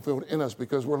 It's fulfilled in us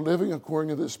because we're living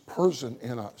according to this person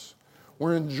in us.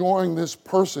 We're enjoying this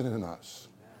person in us.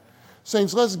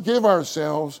 Saints, let's give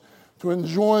ourselves to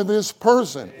enjoy this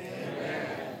person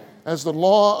as the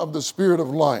law of the Spirit of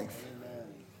life.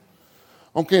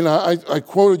 Okay, now I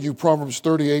quoted you Proverbs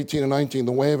 30, 18, and 19,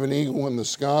 the way of an eagle in the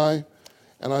sky,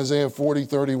 and Isaiah 40,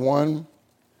 31.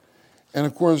 And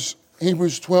of course,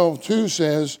 Hebrews 12, 2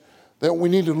 says that we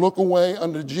need to look away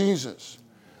unto Jesus.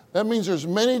 That means there's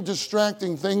many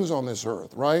distracting things on this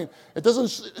earth, right? It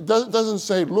doesn't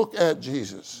say look at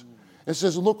Jesus. It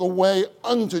says look away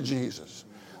unto Jesus.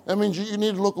 That means you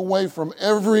need to look away from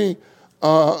every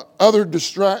from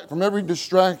every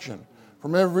distraction,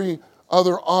 from every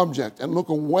other object, and look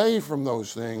away from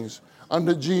those things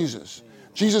unto Jesus.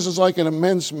 Jesus is like an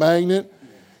immense magnet.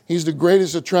 He's the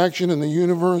greatest attraction in the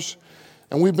universe,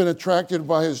 and we've been attracted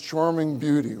by his charming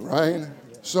beauty, right?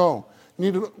 So,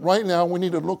 right now, we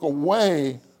need to look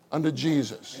away unto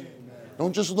Jesus.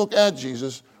 Don't just look at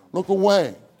Jesus, look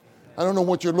away. I don't know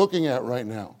what you're looking at right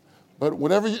now, but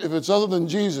if it's other than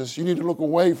Jesus, you need to look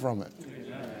away from it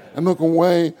and look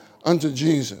away unto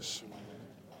Jesus.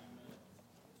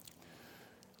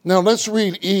 Now let's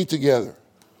read E together.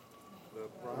 The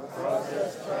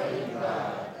process triune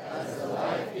God as the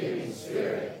life-giving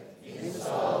Spirit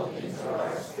installed into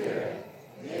our spirit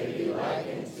may be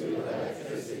likened to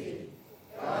electricity.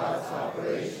 God's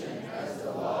operation as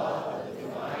the law of the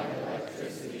divine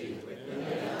electricity within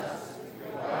us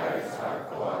requires our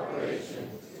cooperation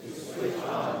to switch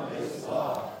on this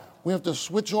law. We have to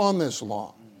switch on this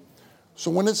law. So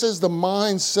when it says the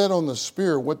mind set on the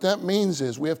Spirit, what that means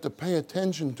is we have to pay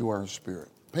attention to our spirit.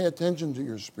 Pay attention to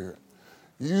your spirit.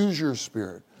 Use your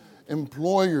spirit.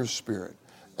 Employ your spirit.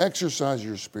 Exercise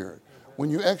your spirit. When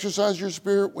you exercise your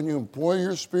spirit, when you employ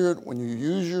your spirit, when you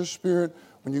use your spirit,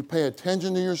 when you pay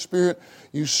attention to your spirit,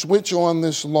 you switch on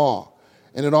this law.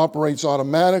 And it operates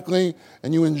automatically,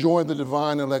 and you enjoy the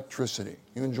divine electricity.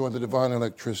 You enjoy the divine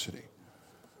electricity.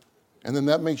 And then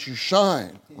that makes you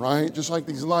shine, right? Just like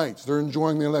these lights, they're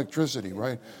enjoying the electricity,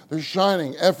 right? They're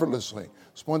shining effortlessly,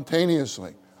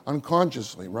 spontaneously,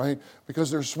 unconsciously, right? Because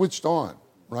they're switched on,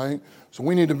 right? So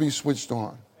we need to be switched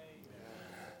on.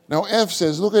 Now F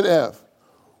says, look at F.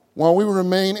 While we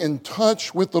remain in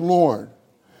touch with the Lord.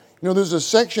 You know, there's a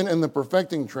section in the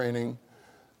perfecting training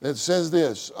that says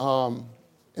this.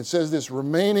 It says this,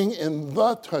 remaining in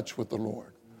the touch with the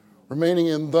Lord. Remaining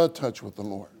in the touch with the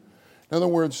Lord. In other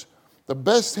words, the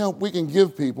best help we can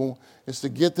give people is to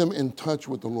get them in touch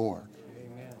with the Lord.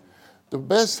 Amen. The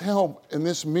best help in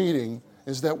this meeting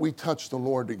is that we touch the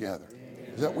Lord together.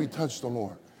 Amen. Is that we touch the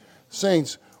Lord.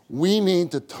 Saints, we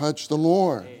need to touch the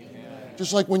Lord. Amen.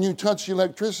 Just like when you touch the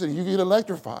electricity, you get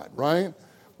electrified, right?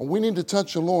 Well, we need to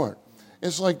touch the Lord.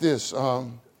 It's like this.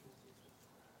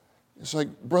 It's like,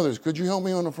 brothers, could you help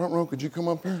me on the front row? Could you come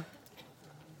up here?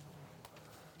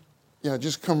 Yeah,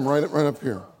 just come right up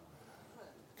here.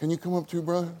 Can you come up too,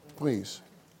 brother? Please.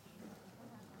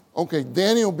 Okay,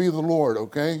 Danny will be the Lord,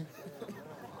 okay?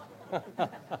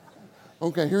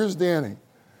 Okay, here's Danny.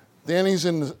 Danny's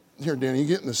here, Danny, you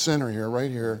get in the center here, right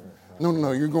here.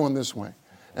 No, you're going this way.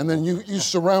 And then you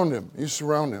surround him. You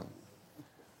surround him.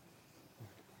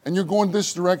 And you're going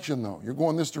this direction, though. You're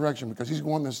going this direction because he's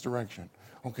going this direction,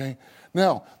 okay?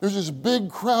 Now, there's this big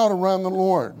crowd around the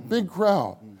Lord, big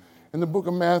crowd in the book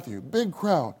of Matthew, big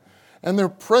crowd. And they're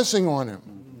pressing on him.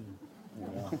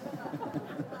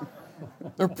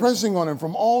 They're pressing on him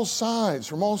from all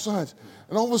sides, And all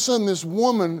of a sudden, this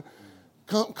woman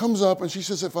comes up and she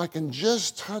says, if I can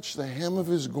just touch the hem of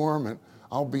his garment,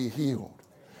 I'll be healed.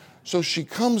 So she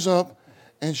comes up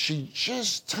and she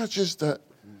just touches the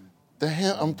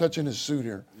hem. I'm touching his suit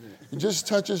here. He just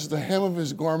touches the hem of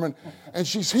his garment and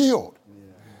she's healed.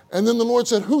 And then the Lord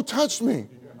said, who touched me?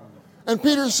 And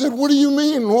Peter said, what do you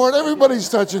mean, Lord? Everybody's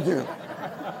touching you.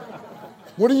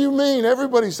 What do you mean?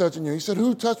 Everybody's touching you. He said,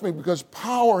 who touched me? Because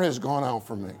power has gone out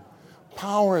from me.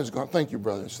 Power has gone. Thank you,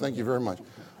 brothers. Thank you very much.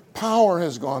 Power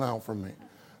has gone out from me.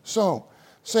 So,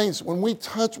 saints, when we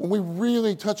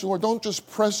really touch the Lord, don't just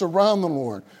press around the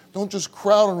Lord. Don't just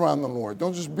crowd around the Lord.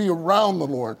 Don't just be around the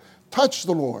Lord. Touch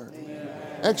the Lord. Amen.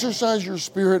 Exercise your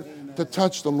spirit to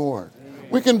touch the Lord. Amen.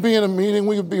 We can be in a meeting.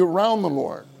 We can be around the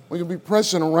Lord. We can be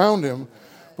pressing around him,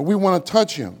 but we want to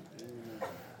touch him.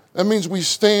 That means we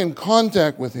stay in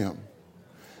contact with him.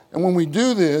 And when we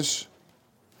do this,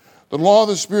 The law of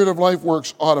the Spirit of life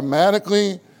works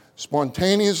automatically,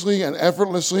 spontaneously, and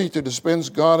effortlessly to dispense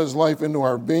God's life into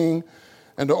our being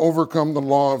and to overcome the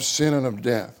law of sin and of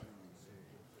death.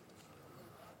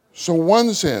 So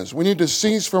 1 says, we need to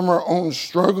cease from our own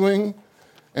struggling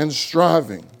and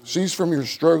striving. Cease from your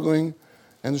struggling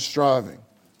and striving.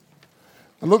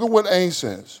 And look at what A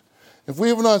says. If we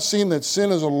have not seen that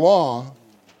sin is a law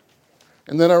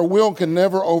and that our will can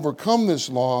never overcome this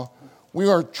law, we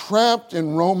are trapped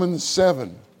in Romans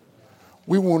 7.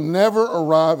 We will never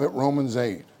arrive at Romans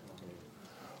 8.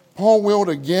 Paul willed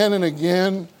again and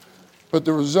again, but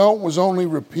the result was only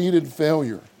repeated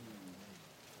failure.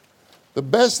 The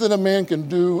best that a man can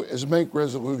do is make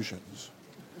resolutions.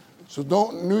 So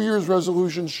New Year's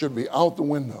resolutions should be out the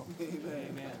window.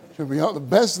 Should be out. The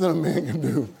best that a man can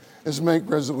do is make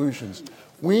resolutions.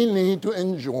 We need to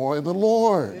enjoy the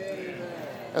Lord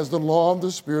as the law of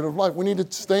the Spirit of life. We need to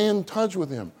stay in touch with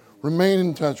Him, remain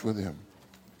in touch with Him.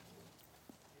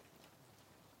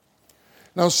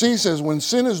 Now C says, when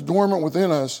sin is dormant within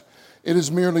us, it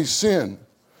is merely sin.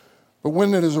 But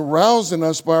when it is aroused in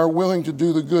us by our willing to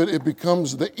do the good, it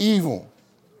becomes the evil.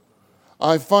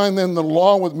 I find then the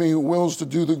law with me who wills to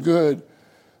do the good.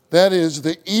 That is,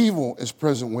 the evil is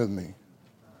present with me.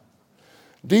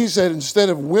 D said, instead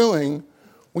of willing,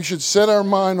 we should set our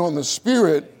mind on the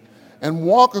Spirit and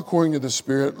walk according to the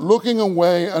Spirit, looking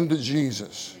away unto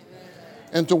Jesus.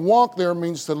 And to walk there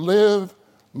means to live,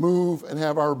 move, and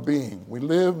have our being. We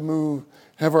live, move,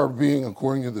 have our being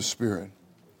according to the Spirit.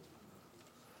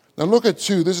 Now look at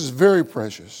 2. This is very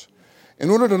precious. In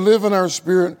order to live in our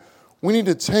spirit, we need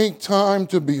to take time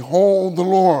to behold the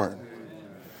Lord.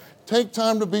 Take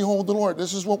time to behold the Lord.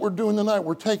 This is what we're doing tonight.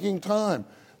 We're taking time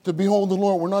to behold the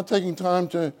Lord. We're not taking time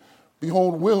to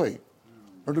behold Willie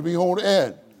or to behold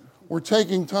Ed. We're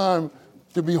taking time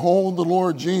to behold the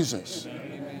Lord Jesus.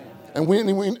 And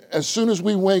we, as soon as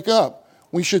we wake up,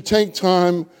 we should take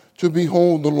time to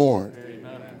behold the Lord.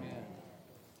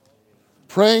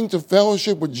 Praying to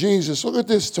fellowship with Jesus. Look at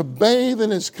this, to bathe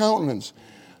in His countenance.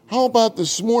 How about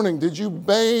this morning? Did you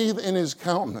bathe in His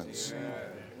countenance?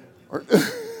 Or,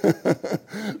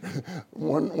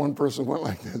 one person went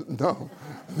like this. No.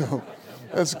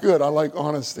 That's good. I like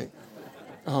honesty.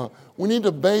 We need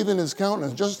to bathe in His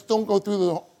countenance. Just don't go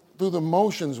through the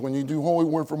motions when you do Holy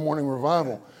Word for Morning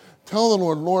Revival. Tell the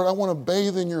Lord, Lord, I want to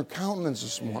bathe in your countenance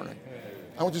this morning.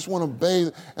 I just want to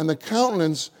bathe. And the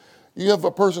countenance, you have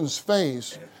a person's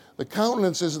face. The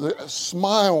countenance is the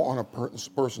smile on a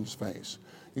person's face.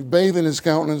 You bathe in His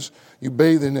countenance, you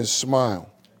bathe in His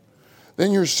smile.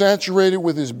 Then you're saturated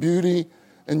with His beauty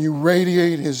and you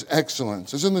radiate His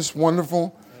excellence. Isn't this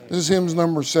wonderful? This is hymns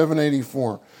number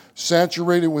 784.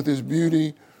 Saturated with His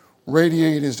beauty,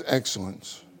 radiate His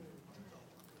excellence.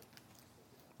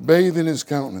 Bathe in His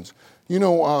countenance. You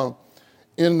know,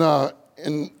 in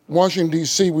Washington,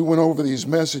 D.C., we went over these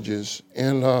messages,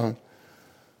 and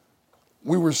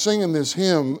we were singing this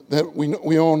hymn that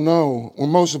we all know, or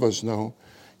most of us know.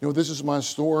 You know, this is my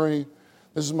story,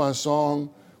 this is my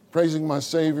song, praising my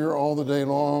Savior all the day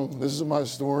long. This is my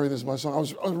story, this is my song. I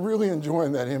was really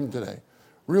enjoying that hymn today,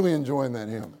 really enjoying that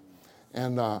hymn.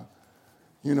 And,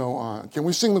 can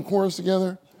we sing the chorus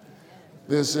together?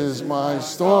 This is my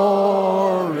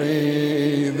story,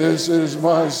 this is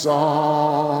my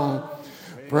song,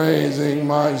 praising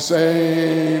my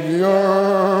Savior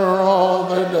all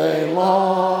the day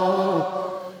long.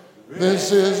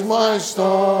 This is my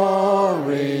story,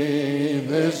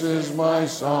 this is my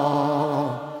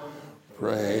song,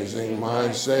 praising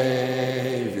my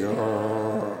Savior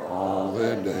all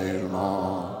the day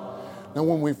long. Now,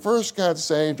 when we first got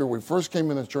saved or we first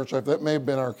came into church life, that may have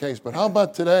been our case, but how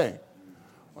about today?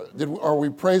 Are we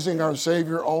praising our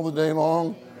Savior all the day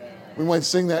long? We might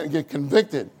sing that and get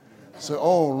convicted. Say,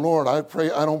 oh, Lord, I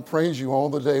don't praise you all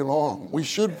the day long. We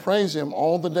should praise Him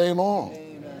all the day long.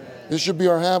 This should be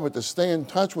our habit, to stay in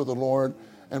touch with the Lord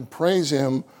and praise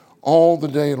Him all the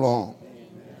day long.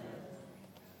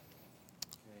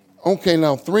 Okay,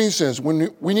 now 3 says,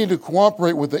 we need to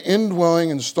cooperate with the indwelling,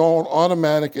 installed,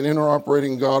 automatic, and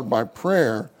interoperating God by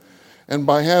prayer and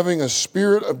by having a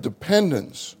spirit of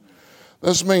dependence,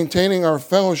 thus maintaining our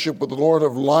fellowship with the Lord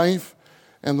of life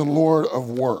and the Lord of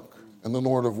work.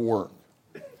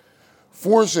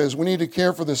 4 says we need to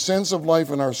care for the sense of life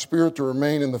in our spirit to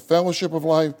remain in the fellowship of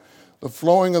life, the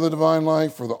flowing of the divine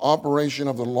life, for the operation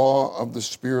of the law of the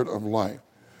Spirit of life.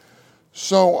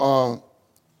 So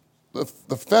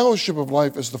the fellowship of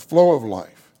life is the flow of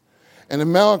life. And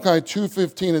in Malachi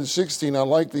 2:15 and 16, I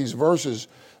like these verses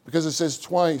because it says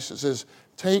twice, it says,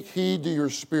 take heed to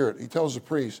your spirit. He tells the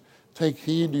priest, take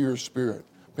heed to your spirit.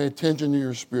 Pay attention to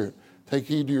your spirit. take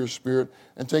heed to your spirit,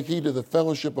 and take heed to the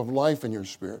fellowship of life in your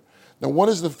spirit. Now, what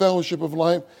is the fellowship of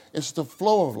life? It's the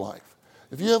flow of life.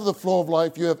 If you have the flow of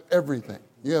life, you have everything.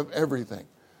 You have everything.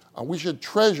 We should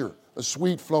treasure the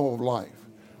sweet flow of life.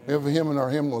 We have a hymn in our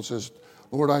hymnal that says,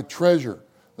 Lord, I treasure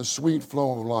the sweet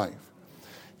flow of life.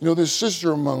 You know, this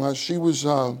sister among us, she was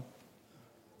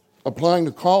applying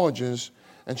to colleges,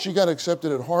 and she got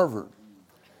accepted at Harvard.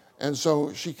 And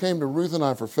so she came to Ruth and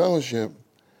I for fellowship,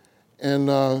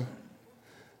 and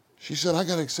she said, I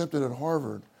got accepted at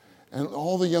Harvard. And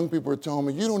all the young people are telling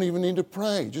me, you don't even need to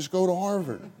pray. Just go to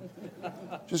Harvard.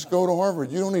 Just go to Harvard.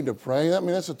 You don't need to pray. I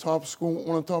mean, that's a top school,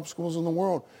 one of the top schools in the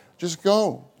world. Just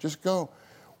go. Just go.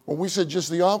 Well, we said just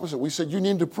the opposite. We said, you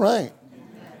need to pray.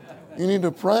 You need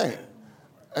to pray.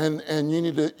 And you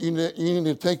need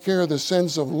to take care of the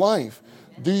sense of life.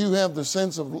 Do you have the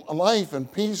sense of life and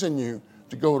peace in you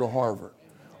to go to Harvard?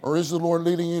 Or is the Lord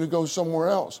leading you to go somewhere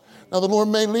else? Now, the Lord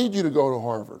may lead you to go to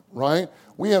Harvard, right?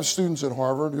 We have students at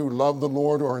Harvard who love the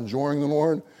Lord or are enjoying the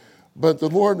Lord. But the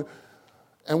Lord,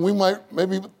 and we might,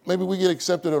 maybe we get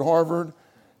accepted at Harvard,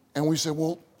 and we say,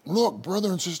 well, look,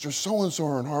 brother and sister so-and-so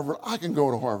are in Harvard. I can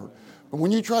go to Harvard. But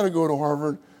when you try to go to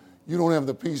Harvard, you don't have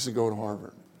the peace to go to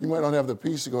Harvard. You might not have the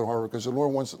peace to go to Harvard because the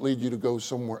Lord wants to lead you to go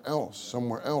somewhere else.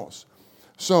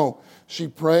 So she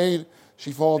prayed.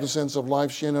 She followed the sense of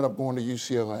life. She ended up going to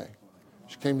UCLA.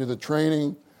 She came to the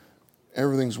training.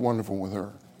 Everything's wonderful with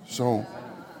her. So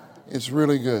it's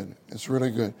really good. It's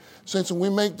really good. Since when we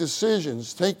make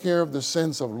decisions, take care of the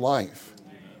sense of life.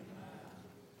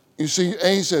 You see,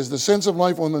 A says the sense of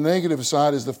life on the negative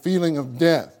side is the feeling of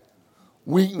death,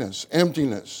 weakness,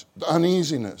 emptiness,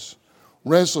 uneasiness,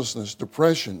 restlessness,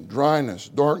 depression, dryness,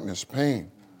 darkness,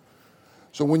 pain.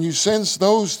 So when you sense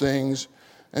those things,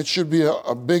 it should be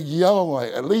a big yellow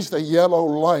light, at least a yellow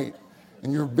light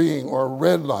in your being, or a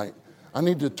red light. I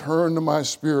need to turn to my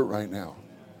spirit right now.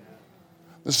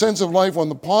 The sense of life on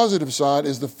the positive side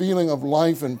is the feeling of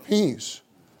life and peace,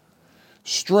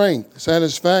 strength,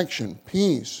 satisfaction,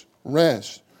 peace,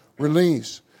 rest,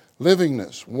 release,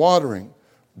 livingness, watering,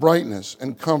 brightness,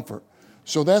 and comfort.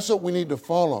 So that's what we need to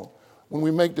follow. When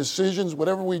we make decisions,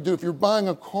 whatever we do, if you're buying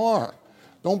a car,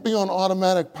 don't be on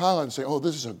automatic pilot and say, oh,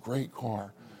 this is a great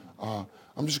car.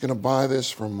 I'm just going to buy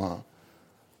this from,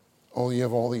 you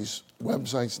have all these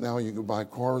websites now you can buy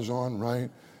cars on, right?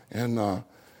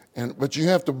 But you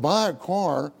have to buy a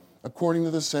car according to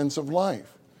the sense of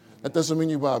life. That doesn't mean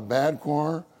you buy a bad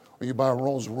car or you buy a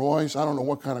Rolls Royce. I don't know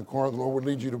what kind of car the Lord would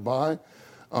lead you to buy.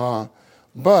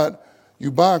 But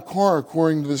you buy a car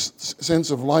according to this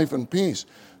sense of life and peace.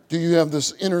 Do you have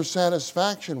this inner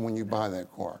satisfaction when you buy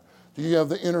that car? Do you have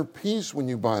the inner peace when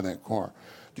you buy that car?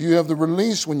 Do you have the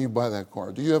release when you buy that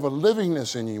car? Do you have a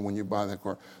livingness in you when you buy that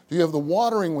car? Do you have the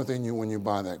watering within you when you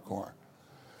buy that car?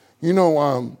 You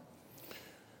know,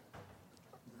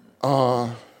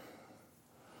 I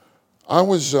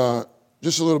was,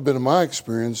 just a little bit of my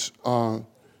experience, when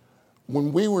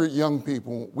we were young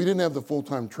people, we didn't have the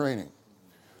full-time training.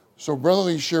 So Brother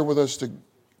Lee shared with us to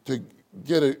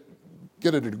get a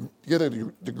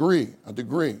degree.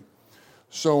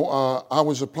 So I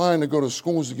was applying to go to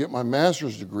schools to get my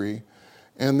master's degree,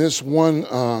 and this one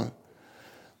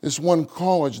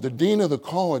college, the dean of the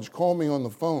college, called me on the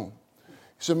phone. He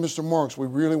said, Mr. Marks, we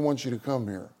really want you to come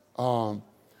here.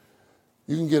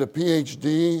 You can get a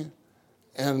PhD,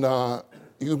 and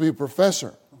you can be a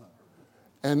professor.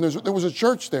 And there was a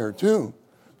church there, too.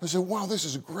 I said, wow, this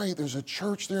is great. There's a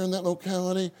church there in that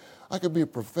locality. I could be a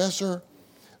professor.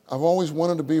 I've always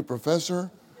wanted to be a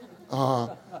professor.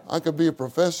 I could be a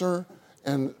professor,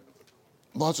 and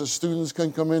lots of students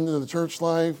can come into the church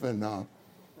life. And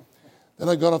then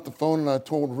I got off the phone and I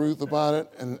told Ruth about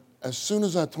it. And as soon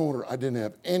as I told her, I didn't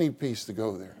have any peace to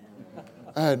go there.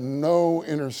 I had no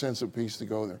inner sense of peace to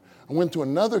go there. I went to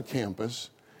another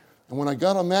campus, and when I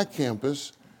got on that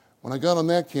campus,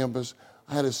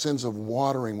 I had a sense of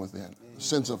watering within, a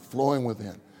sense of flowing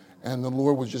within. And the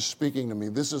Lord was just speaking to me,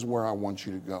 this is where I want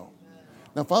you to go.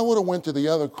 Now, if I would have went to the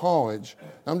other college,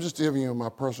 I'm just giving you my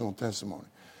personal testimony.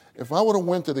 If I would have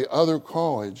went to the other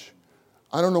college,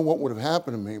 I don't know what would have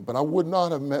happened to me, but I would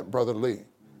not have met Brother Lee.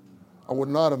 I would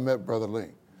not have met Brother Lee.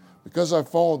 Because I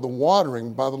followed the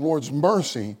watering, by the Lord's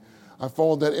mercy, I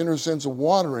followed that inner sense of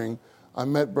watering, I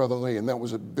met Brother Lee. And that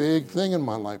was a big thing in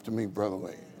my life to meet Brother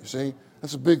Lee. You see?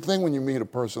 That's a big thing when you meet a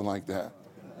person like that.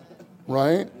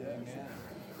 Right?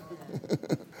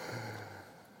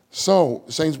 So,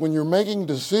 saints, when you're making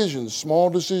decisions, small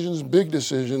decisions, big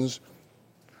decisions,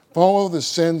 follow the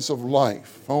sense of life.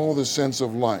 Follow the sense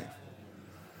of life.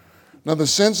 Now, the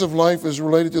sense of life is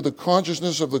related to the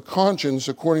consciousness of the conscience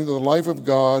according to the life of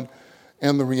God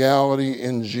and the reality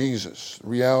in Jesus.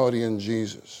 Reality in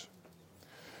Jesus.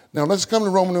 Now let's come to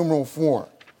Roman numeral 4.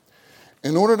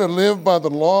 In order to live by the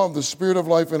law of the Spirit of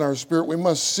life in our spirit, we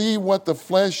must see what the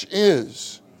flesh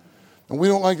is. And we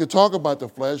don't like to talk about the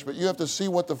flesh, but you have to see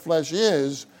what the flesh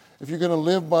is if you're going to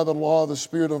live by the law of the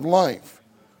Spirit of life.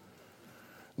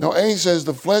 Now A says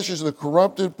the flesh is the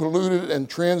corrupted, polluted, and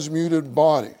transmuted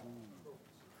body.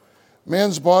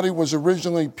 Man's body was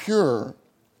originally pure,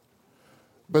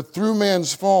 but through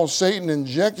man's fall, Satan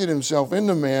injected himself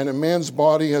into man, and man's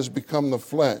body has become the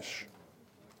flesh.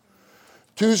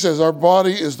 2 says our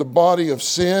body is the body of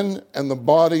sin and the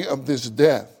body of this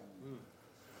death.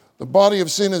 The body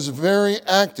of sin is very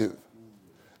active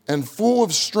and full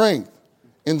of strength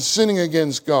in sinning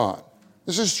against God.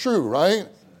 This is true, right?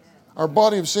 Our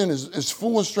body of sin is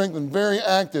full of strength and very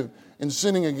active in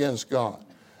sinning against God.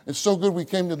 It's so good we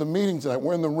came to the meeting tonight.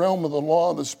 We're in the realm of the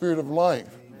law of the Spirit of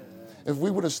life. If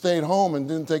we would have stayed home and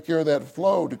didn't take care of that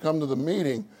flow to come to the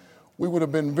meeting, we would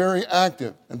have been very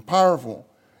active and powerful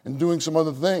in doing some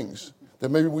other things that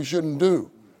maybe we shouldn't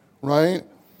do, right?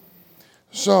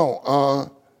 So,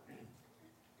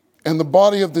 and the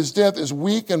body of this death is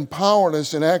weak and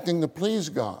powerless in acting to please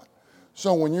God.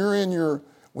 So when you're in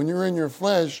your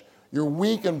flesh, you're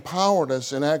weak and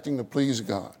powerless in acting to please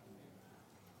God.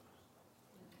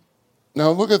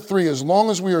 Now look at 3. As long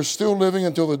as we are still living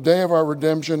until the day of our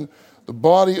redemption, the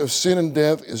body of sin and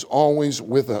death is always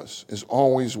with us, is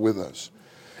always with us.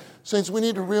 Saints, we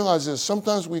need to realize this.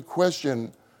 Sometimes we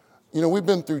question, we've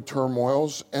been through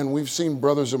turmoils and we've seen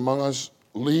brothers among us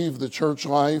leave the church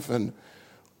life, and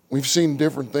we've seen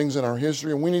different things in our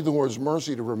history, and we need the Lord's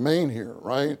mercy to remain here,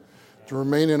 right? To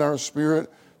remain in our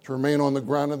spirit, to remain on the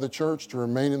ground of the church, to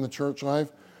remain in the church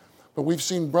life. But we've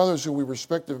seen brothers who we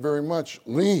respected very much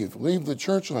leave the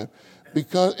church life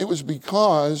because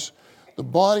the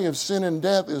body of sin and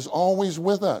death is always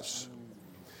with us.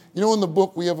 In the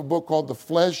book, we have a book called The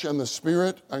Flesh and the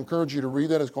Spirit. I encourage you to read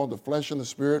that. It's called The Flesh and the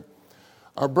Spirit.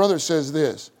 Our brother says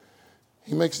this.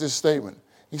 He makes this statement.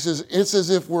 He says, it's as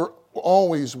if we're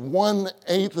always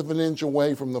 1/8 of an inch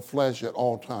away from the flesh at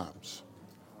all times.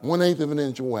 1/8 of an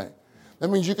inch away. That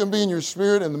means you can be in your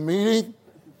spirit in the meeting,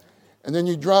 and then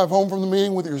you drive home from the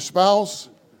meeting with your spouse,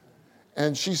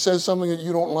 and she says something that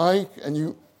you don't like, and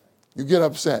you get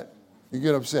upset. You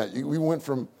get upset. You went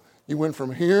from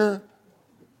here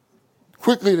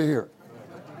quickly to here.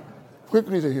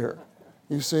 Quickly to here.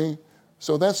 You see?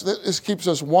 So this keeps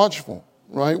us watchful,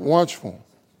 right? Watchful.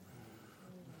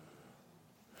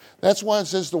 That's why it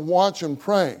says to watch and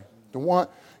pray. To watch.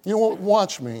 You know what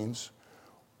watch means?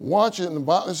 Watch it in the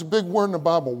Bible. It's a big word in the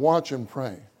Bible, watch and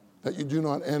pray, that you do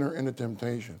not enter into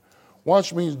temptation.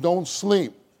 Watch means don't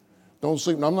sleep. Don't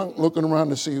sleep. Now, I'm not looking around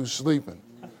to see who's sleeping.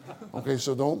 Okay,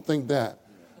 so don't think that.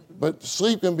 But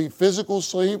sleep can be physical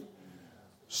sleep.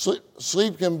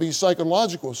 Sleep can be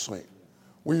psychological sleep,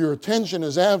 where your attention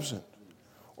is absent.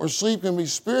 Or sleep can be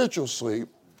spiritual sleep,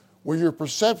 where your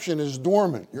perception is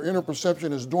dormant. Your inner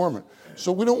perception is dormant.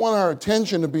 So we don't want our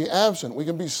attention to be absent. We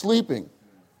can be sleeping.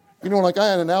 Like I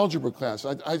had an algebra class.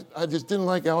 I just didn't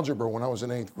like algebra when I was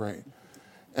in 8th grade.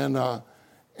 And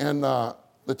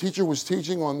the teacher was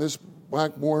teaching on this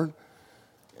blackboard,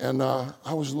 and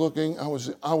I was looking,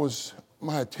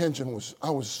 my attention was,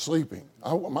 I was sleeping.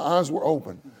 My eyes were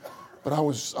open, but I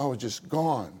was just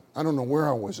gone. I don't know where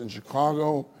I was, in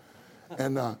Chicago.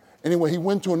 And anyway, he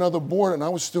went to another board, and I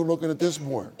was still looking at this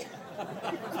board.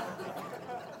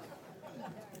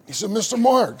 He said, Mr.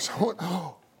 Marks. I went,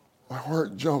 oh, my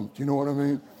heart jumped, you know what I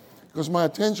mean? Because my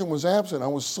attention was absent. I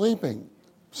was sleeping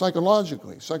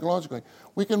psychologically.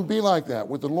 We can be like that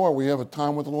with the Lord. We have a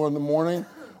time with the Lord in the morning.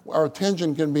 Our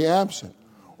attention can be absent.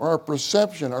 Or our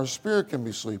perception, our spirit can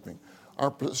be sleeping.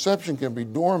 Our perception can be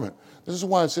dormant. This is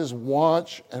why it says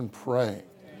watch and pray. Amen.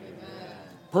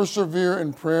 Persevere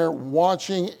in prayer,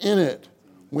 watching in it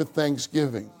with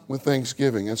thanksgiving.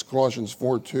 That's Colossians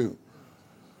 4:2.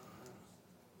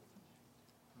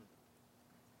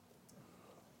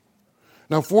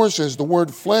 Now 4 says the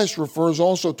word flesh refers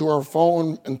also to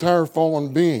our entire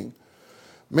fallen being.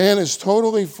 Man is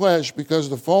totally flesh because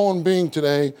the fallen being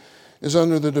today is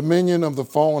under the dominion of the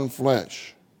fallen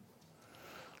flesh.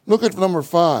 Look at number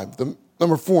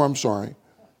 4, I'm sorry.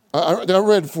 I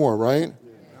read 4, right?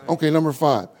 Okay, number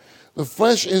 5. The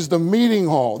flesh is the meeting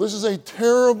hall. This is a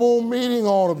terrible meeting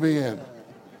hall to be in.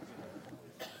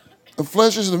 The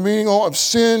flesh is the meeting hall of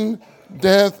sin,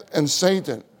 death, and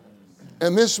Satan.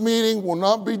 And this meeting will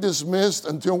not be dismissed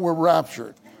until we're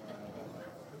raptured.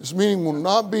 This meeting will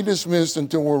not be dismissed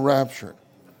until we're raptured.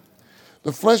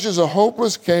 The flesh is a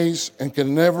hopeless case and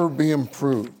can never be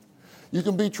improved. You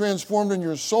can be transformed in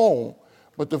your soul,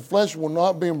 but the flesh will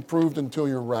not be improved until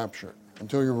you're raptured.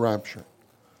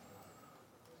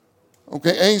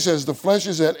 Okay, A says, the flesh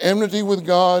is at enmity with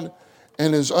God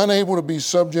and is unable to be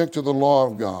subject to the law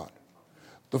of God.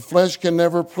 The flesh can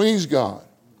never please God.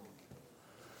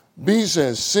 B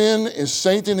says, sin is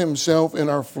Satan himself in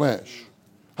our flesh.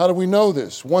 How do we know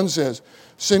this? 1 says,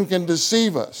 sin can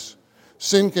deceive us.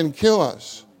 Sin can kill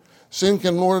us. Sin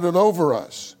can lord it over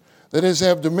us. That is,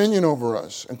 have dominion over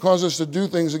us and cause us to do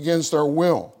things against our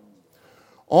will.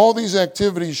 All these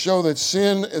activities show that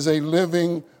sin is a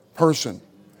living person.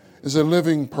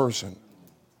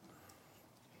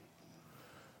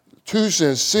 2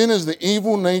 says, sin is the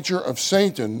evil nature of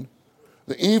Satan,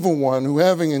 the evil one who,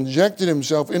 having injected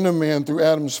himself into man through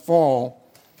Adam's fall,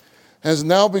 has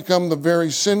now become the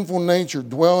very sinful nature,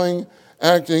 dwelling,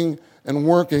 acting, and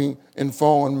working in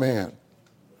fallen man.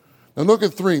 Now look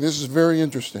at 3. This is very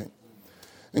interesting.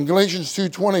 In Galatians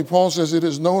 2:20, Paul says, it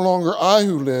is no longer I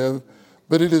who live,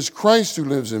 but it is Christ who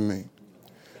lives in me.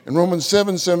 In Romans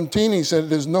 7:17, he said,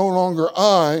 it is no longer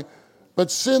I, but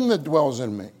sin that dwells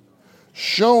in me,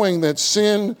 showing that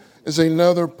sin is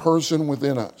another person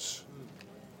within us.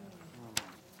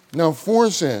 Now 4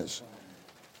 says,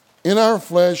 in our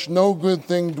flesh no good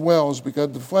thing dwells,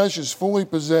 because the flesh is fully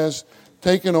possessed,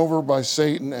 taken over by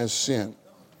Satan as sin.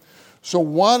 So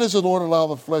why does the Lord allow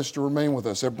the flesh to remain with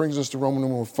us? That brings us to Romans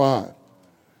number 5.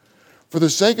 For the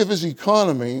sake of his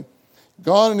economy,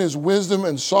 God in his wisdom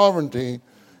and sovereignty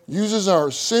uses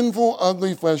our sinful,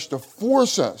 ugly flesh to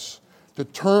force us to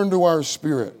turn to our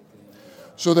spirit,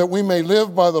 so that we may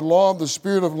live by the law of the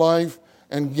Spirit of life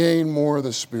and gain more of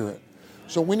the Spirit.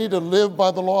 So we need to live by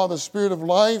the law of the Spirit of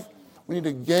life. We need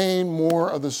to gain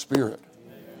more of the Spirit.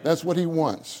 That's what he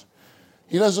wants.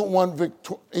 He doesn't want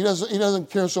he doesn't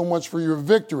care so much for your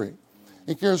victory.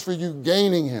 He cares for you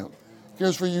gaining him. He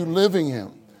cares for you living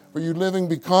him, for you living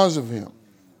because of him.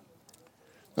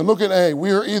 Now look at A.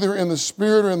 We are either in the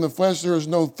spirit or in the flesh. There is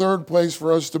no third place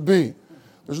for us to be.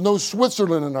 There's no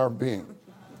Switzerland in our being.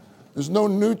 There's no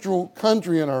neutral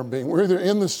country in our being. We're either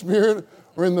in the spirit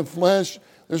or in the flesh.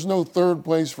 There's no third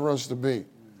place for us to be.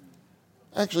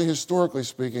 Actually, historically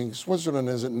speaking, Switzerland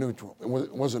isn't neutral. It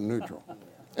wasn't neutral.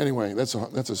 Anyway, that's a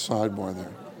sidebar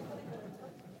there.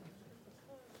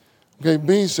 Okay,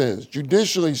 B says,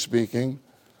 judicially speaking,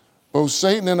 both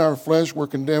Satan and our flesh were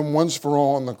condemned once for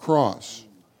all on the cross.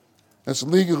 That's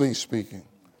legally speaking.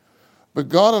 But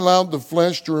God allowed the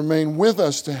flesh to remain with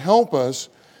us to help us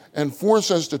and force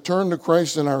us to turn to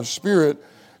Christ in our spirit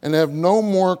and have no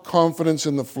more confidence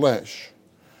in the flesh.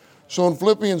 So in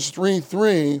Philippians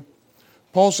 3:3,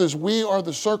 Paul says, we are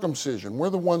the circumcision. We're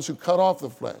the ones who cut off the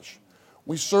flesh.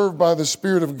 We serve by the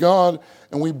Spirit of God,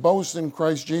 and we boast in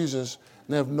Christ Jesus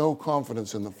and have no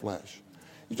confidence in the flesh.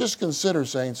 You just consider,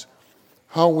 saints,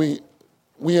 how we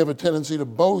have a tendency to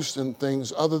boast in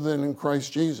things other than in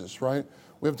Christ Jesus, right?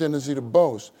 We have a tendency to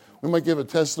boast. We might give a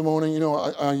testimony.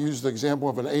 I use the example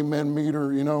of an amen meter,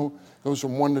 goes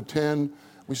from 1 to 10.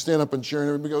 We stand up and share, and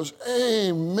everybody goes,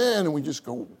 amen. And we just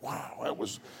go, wow,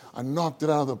 I knocked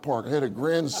it out of the park. I had a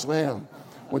grand slam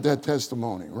with that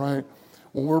testimony, right?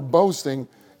 When we're boasting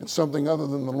in something other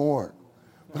than the Lord.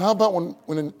 But how about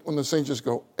when the saints just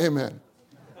go, amen?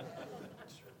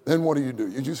 Then what do?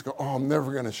 You just go, I'm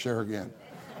never going to share again.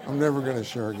 I'm never going to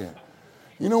share again.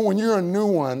 When you're a new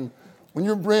one, when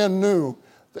you're brand new,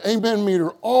 the amen meter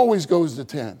always goes to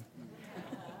 10.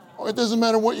 It doesn't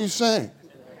matter what you say.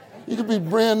 You could be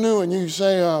brand new and you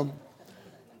say, I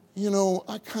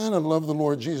kind of love the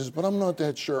Lord Jesus, but I'm not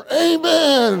that sure.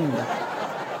 Amen.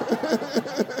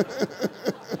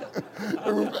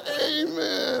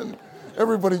 Amen.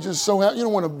 Everybody's just so happy.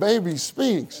 When a baby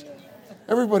speaks,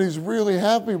 everybody's really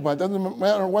happy about it. Doesn't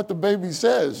matter what the baby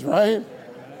says, right?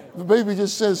 The baby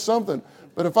just says something.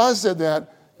 But if I said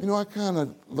that, I kind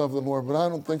of love the Lord, but I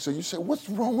don't think so. You say, what's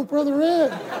wrong with Brother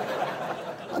Ed?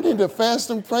 I need to fast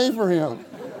and pray for him.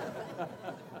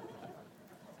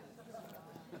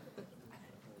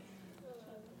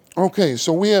 Okay,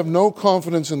 so we have no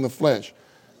confidence in the flesh.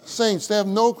 Saints, they have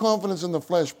no confidence in the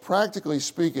flesh, practically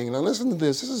speaking. Now listen to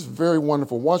this. This is very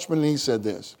wonderful. Watchman Nee said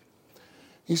this.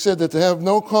 He said that to have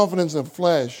no confidence in the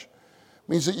flesh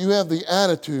means that you have the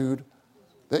attitude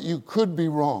that you could be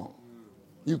wrong.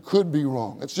 You could be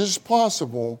wrong. It's just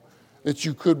possible that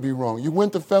you could be wrong. You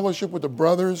went to fellowship with the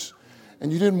brothers,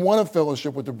 and you didn't want to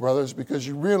fellowship with the brothers because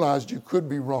you realized you could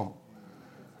be wrong.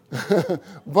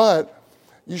 But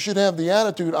you should have the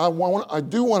attitude, I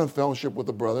do want to fellowship with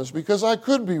the brothers because I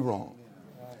could be wrong.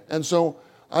 And so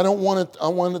I want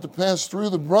it to pass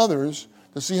through the brothers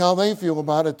to see how they feel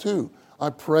about it too. I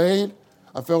prayed,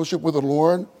 I fellowship with the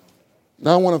Lord.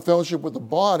 Now I want to fellowship with the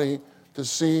body to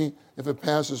see if it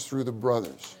passes through the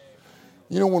brothers.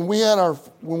 You know, when we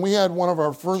had one of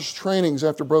our first trainings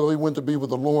after Brother Lee went to be with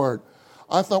the Lord,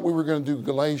 I thought we were going to do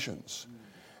Galatians.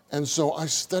 And so I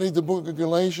studied the book of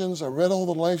Galatians. I read all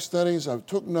the life studies. I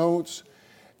took notes.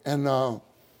 And I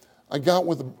got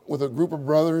with a group of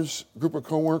brothers, group of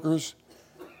coworkers.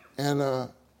 And,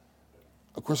 of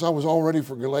course, I was all ready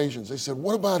for Galatians. They said,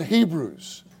 what about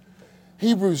Hebrews?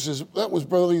 Hebrews, that was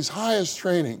Brother Lee's highest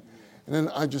training. And then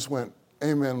I just went,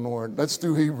 amen, Lord, let's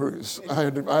do Hebrews. I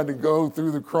had to go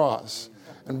through the cross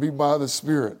and be by the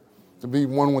Spirit to be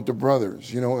one with the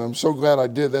brothers. You know, I'm so glad I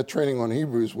did. That training on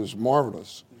Hebrews was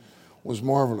marvelous.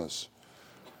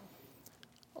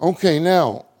 Okay,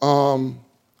 now,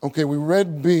 we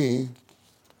read B.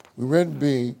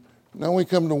 Now we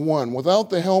come to 1. Without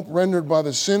the help rendered by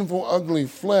the sinful, ugly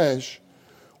flesh,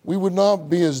 we would not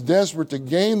be as desperate to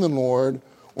gain the Lord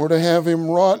or to have him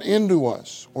wrought into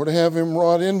us.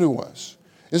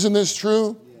 Isn't this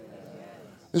true?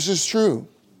 This is true.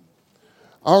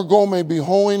 Our goal may be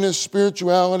holiness,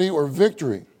 spirituality, or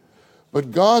victory,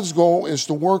 but God's goal is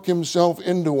to work himself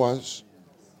into us.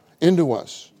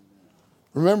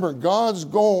 Remember, God's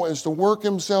goal is to work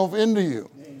himself into you.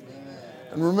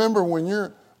 And remember, when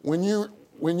you're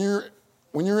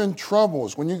in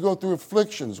troubles, when you go through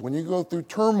afflictions, when you go through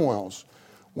turmoils,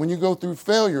 when you go through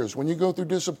failures, when you go through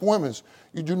disappointments,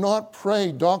 you do not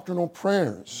pray doctrinal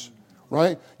prayers,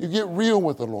 right? You get real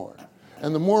with the Lord.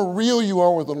 And the more real you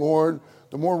are with the Lord,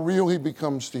 the more real he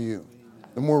becomes to you.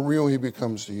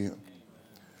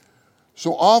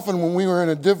 So often when we are in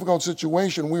a difficult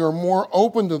situation, we are more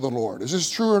open to the Lord. Is this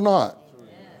true or not?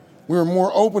 We are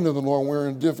more open to the Lord when we're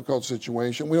in a difficult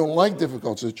situation. We don't like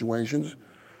difficult situations.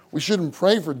 We shouldn't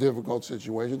pray for difficult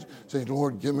situations. Say,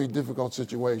 Lord, give me a difficult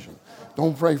situation.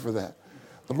 Don't pray for that.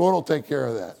 The Lord will take care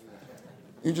of that.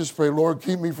 You just pray, Lord,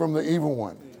 keep me from the evil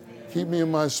one. Keep me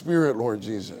in my spirit, Lord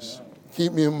Jesus.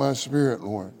 Keep me in my spirit,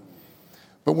 Lord.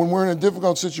 But when we're in a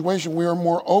difficult situation, we are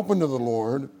more open to the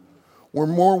Lord. We're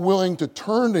more willing to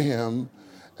turn to him,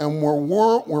 and we're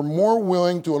more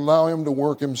willing to allow him to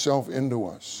work himself into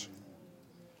us.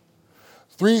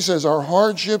 3 says, our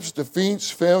hardships,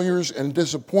 defeats, failures, and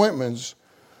disappointments.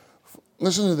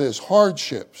 Listen to this,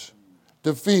 hardships,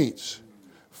 defeats,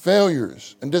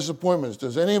 failures, and disappointments.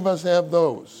 Does any of us have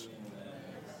those?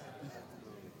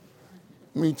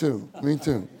 Me too.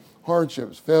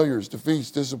 Hardships, failures, defeats,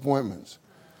 disappointments.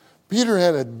 Peter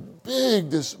had a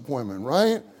big disappointment,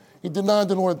 right? He denied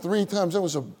the Lord 3 times. That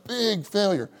was a big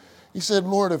failure. He said,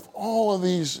 Lord, if all of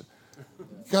these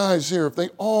guys here, if they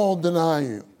all deny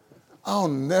you, I'll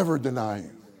never deny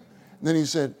you. And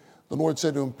then the Lord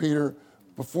said to him, Peter,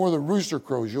 before the rooster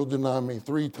crows, you'll deny me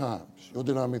 3 times.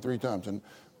 And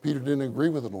Peter didn't agree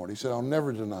with the Lord. He said, I'll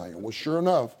never deny you. Well, sure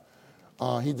enough,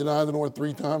 he denied the Lord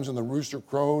 3 times, and the rooster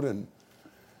crowed, and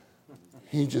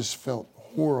he just felt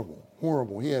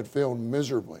horrible. He had failed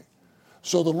miserably.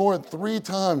 So the Lord 3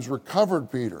 times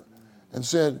recovered Peter and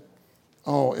said,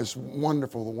 oh, it's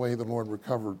wonderful the way the Lord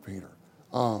recovered Peter.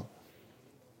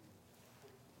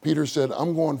 Peter said,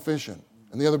 I'm going fishing.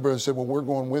 And the other brother said, well, we're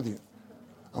going with you.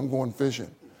 I'm going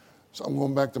fishing. So I'm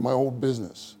going back to my old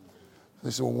business. They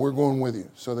said, well, we're going with you.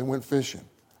 So they went fishing.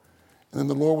 And then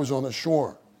the Lord was on the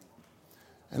shore.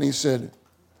 And he said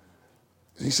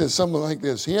something like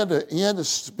this. He had to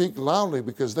speak loudly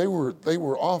because they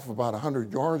were off about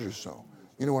 100 yards or so.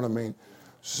 You know what I mean?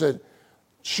 He said,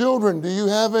 children, do you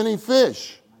have any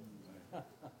fish?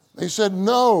 They said,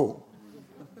 no.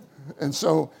 And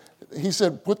so he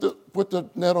said, put the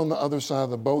net on the other side of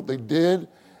the boat. They did,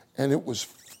 and it was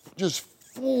just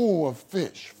full of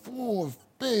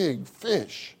big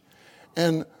fish.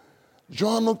 And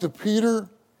John looked at Peter,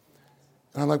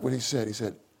 and I like what he said. He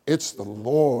said, it's the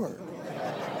Lord.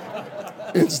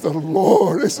 It's the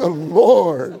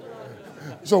Lord.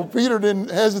 So Peter didn't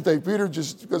hesitate.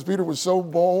 Because Peter was so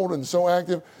bold and so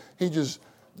active, he just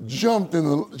jumped in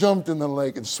the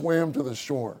lake and swam to the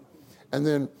shore. And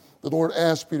then the Lord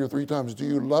asked Peter 3 times, do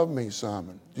you love me,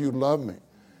 Simon? Do you love me?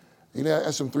 He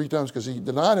asked him 3 times because he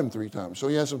denied him 3 times. So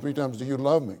he asked him 3 times, do you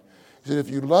love me? He said, if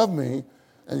you love me,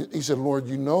 and he said, Lord,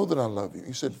 you know that I love you.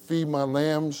 He said, feed my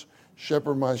lambs,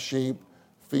 shepherd my sheep,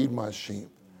 feed my sheep.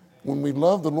 When we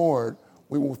love the Lord,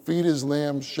 we will feed his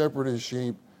lambs, shepherd his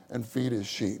sheep, and feed his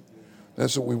sheep.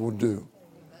 That's what we will do.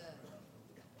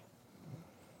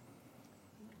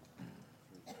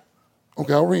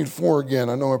 Okay, I'll read 4 again.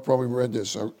 I know I probably read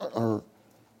this. Or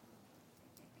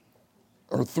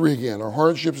 3 again. Our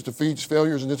hardships, defeats,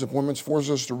 failures, and disappointments force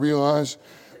us to realize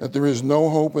that there is no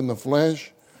hope in the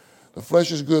flesh. The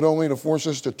flesh is good only to force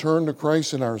us to turn to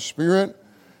Christ in our spirit,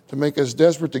 to make us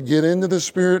desperate to get into the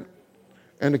spirit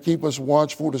and to keep us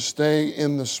watchful to stay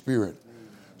in the Spirit.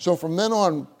 So from then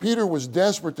on, Peter was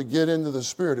desperate to get into the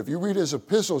Spirit. If you read his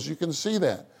epistles, you can see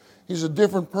that. He's a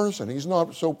different person. He's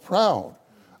not so proud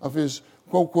of his,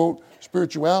 quote, quote,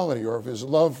 spirituality or of his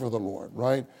love for the Lord,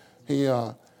 right? He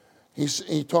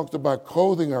talked about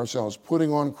clothing ourselves,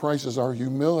 putting on Christ as our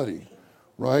humility,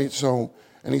 right? So,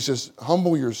 and he says,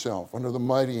 humble yourself under the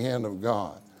mighty hand of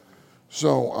God.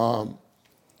 So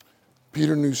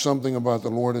Peter knew something about the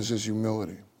Lord as his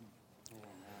humility.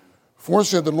 4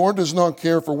 said, the Lord does not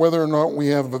care for whether or not we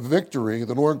have a victory.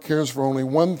 The Lord cares for only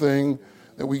one thing,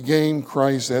 that we gain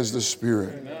Christ as the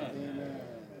Spirit. Amen.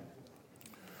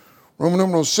 Roman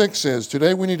numeral 6 says,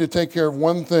 today we need to take care of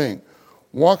one thing,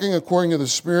 walking according to the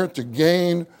Spirit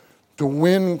to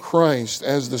win Christ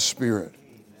as the Spirit.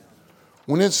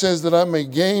 When it says that I may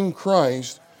gain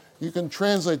Christ, you can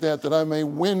translate that I may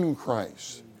win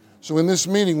Christ. So in this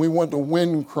meeting, we want to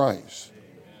win Christ.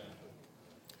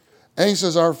 A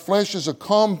says our flesh is a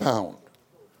compound.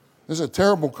 This is a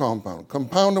terrible compound,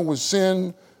 compounded with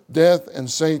sin, death, and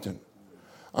Satan.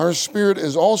 Our spirit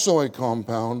is also a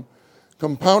compound,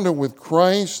 compounded with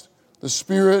Christ, the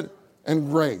Spirit, and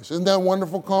grace. Isn't that a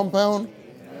wonderful compound?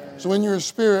 Amen. So in your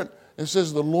spirit, it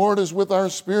says the Lord is with our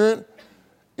spirit.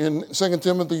 In 2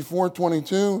 Timothy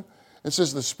 4:22, it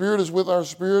says the Spirit is with our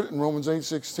spirit. In Romans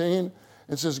 8:16,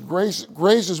 it says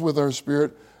grace is with our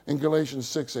spirit. In Galatians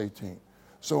 6:18.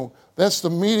 So that's the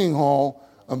meeting hall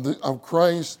of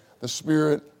Christ, the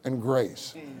Spirit, and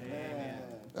grace. Amen.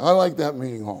 I like that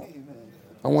meeting hall. Amen.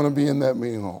 I want to be in that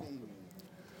meeting hall. Amen.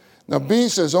 Now B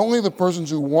says only the persons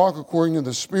who walk according to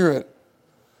the Spirit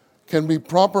can be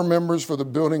proper members for the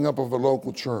building up of a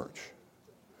local church.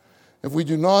 If we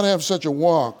do not have such a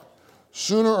walk,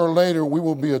 sooner or later we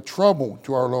will be a trouble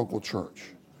to our local church.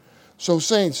 So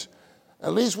saints,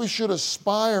 at least we should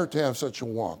aspire to have such a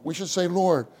walk. We should say,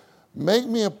 Lord, make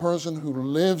me a person who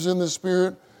lives in the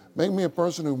Spirit. Make me a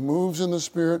person who moves in the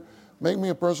Spirit. Make me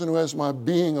a person who has my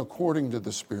being according to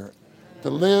the Spirit. To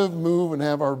live, move, and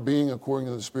have our being according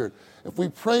to the Spirit. If we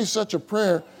pray such a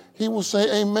prayer, He will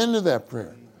say amen to that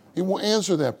prayer. He will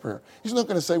answer that prayer. He's not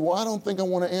going to say, well, I don't think I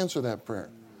want to answer that prayer.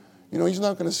 He's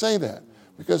not going to say that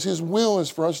because His will is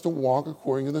for us to walk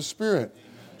according to the Spirit.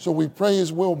 So we pray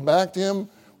His will back to Him.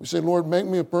 We say, Lord, make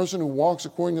me a person who walks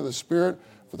according to the Spirit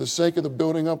for the sake of the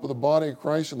building up of the body of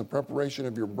Christ and the preparation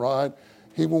of your bride.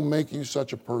 He will make you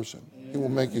such a person. He will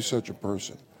make you such a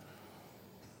person.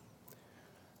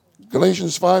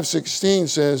 Galatians 5:16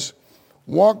 says,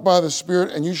 walk by the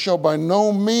Spirit and you shall by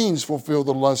no means fulfill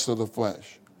the lust of the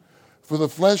flesh. For the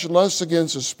flesh lusts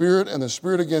against the Spirit and the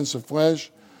Spirit against the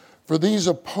flesh. For these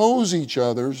oppose each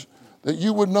other, that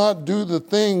you would not do the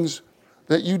things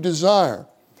that you desire.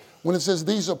 When it says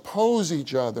these oppose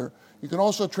each other, you can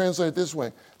also translate it this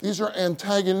way. These are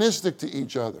antagonistic to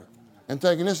each other.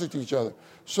 Antagonistic to each other.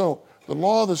 So the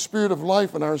law of the Spirit of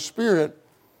life in our spirit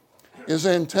is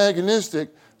antagonistic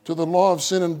to the law of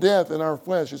sin and death in our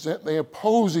flesh. It's that they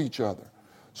oppose each other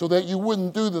so that you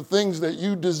wouldn't do the things that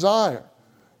you desire.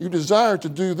 You desire to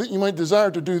do that. You might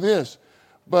desire to do this,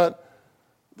 but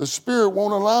the Spirit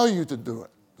won't allow you to do it.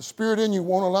 The Spirit in you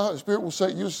won't allow it. The Spirit will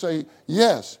say, you say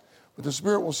yes, but the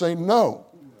Spirit will say no.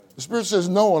 The Spirit says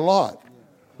no a lot.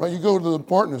 Right? You go to the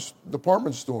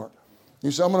department store. You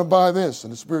say, I'm going to buy this.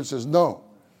 And the Spirit says no.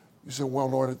 You say, well,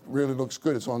 Lord, it really looks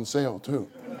good. It's on sale, too.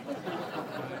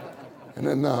 And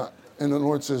then the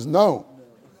Lord says no.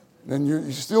 And then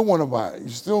you still want to buy it. You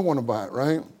still want to buy it,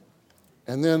 right?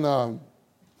 And then,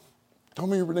 tell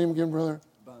me your name again, brother.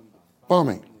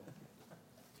 Bummy.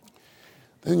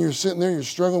 Then you're sitting there, you're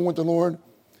struggling with the Lord.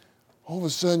 All of a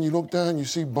sudden, you look down, you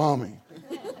see Balmy.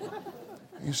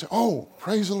 You say, oh,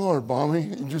 praise the Lord, Balmy.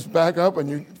 You just back up and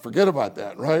you forget about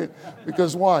that, right?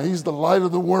 Because why? He's the light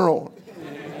of the world.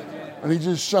 And He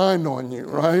just shined on you,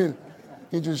 right?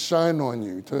 He just shined on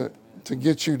you to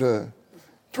get you to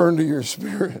turn to your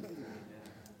Spirit.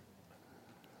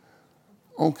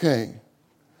 Okay.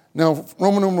 Now,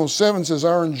 Roman numeral 7 says,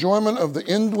 our enjoyment of the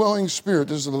indwelling Spirit,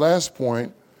 this is the last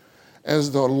point,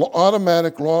 as the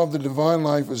automatic law of the divine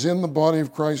life is in the body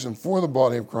of Christ and for the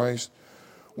body of Christ,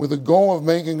 with the goal of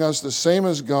making us the same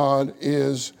as God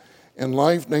is in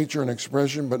life, nature, and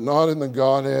expression, but not in the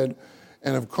Godhead,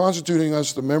 and of constituting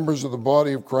us the members of the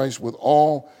body of Christ with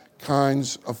all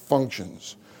kinds of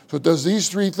functions. So it does these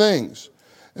three things.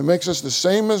 It makes us the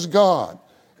same as God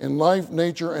in life,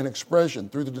 nature, and expression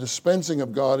through the dispensing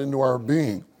of God into our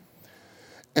being.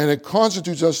 And it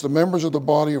constitutes us the members of the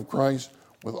body of Christ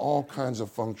with all kinds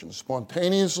of functions,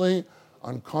 spontaneously,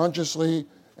 unconsciously,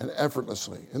 and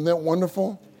effortlessly. Isn't that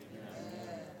wonderful?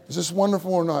 Amen. Is this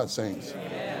wonderful or not, saints?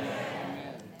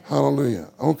 Amen. Hallelujah.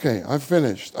 Okay, I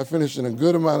finished. I finished in a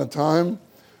good amount of time.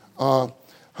 How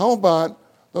about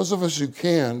those of us who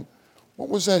can? What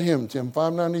was that hymn, Tim?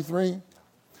 593?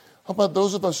 How about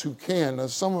those of us who can? Now,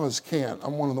 some of us can't.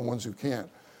 I'm one of the ones who can't.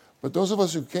 But those of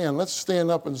us who can, let's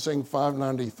stand up and sing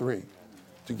 593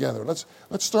 together. Let's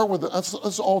start with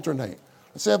let's alternate.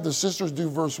 Let's have the sisters do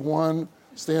verse 1,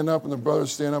 stand up, and the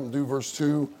brothers stand up and do verse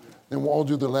 2. Then we'll all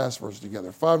do the last verse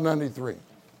together. 593.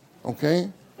 Okay?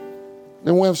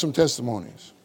 Then we'll have some testimonies.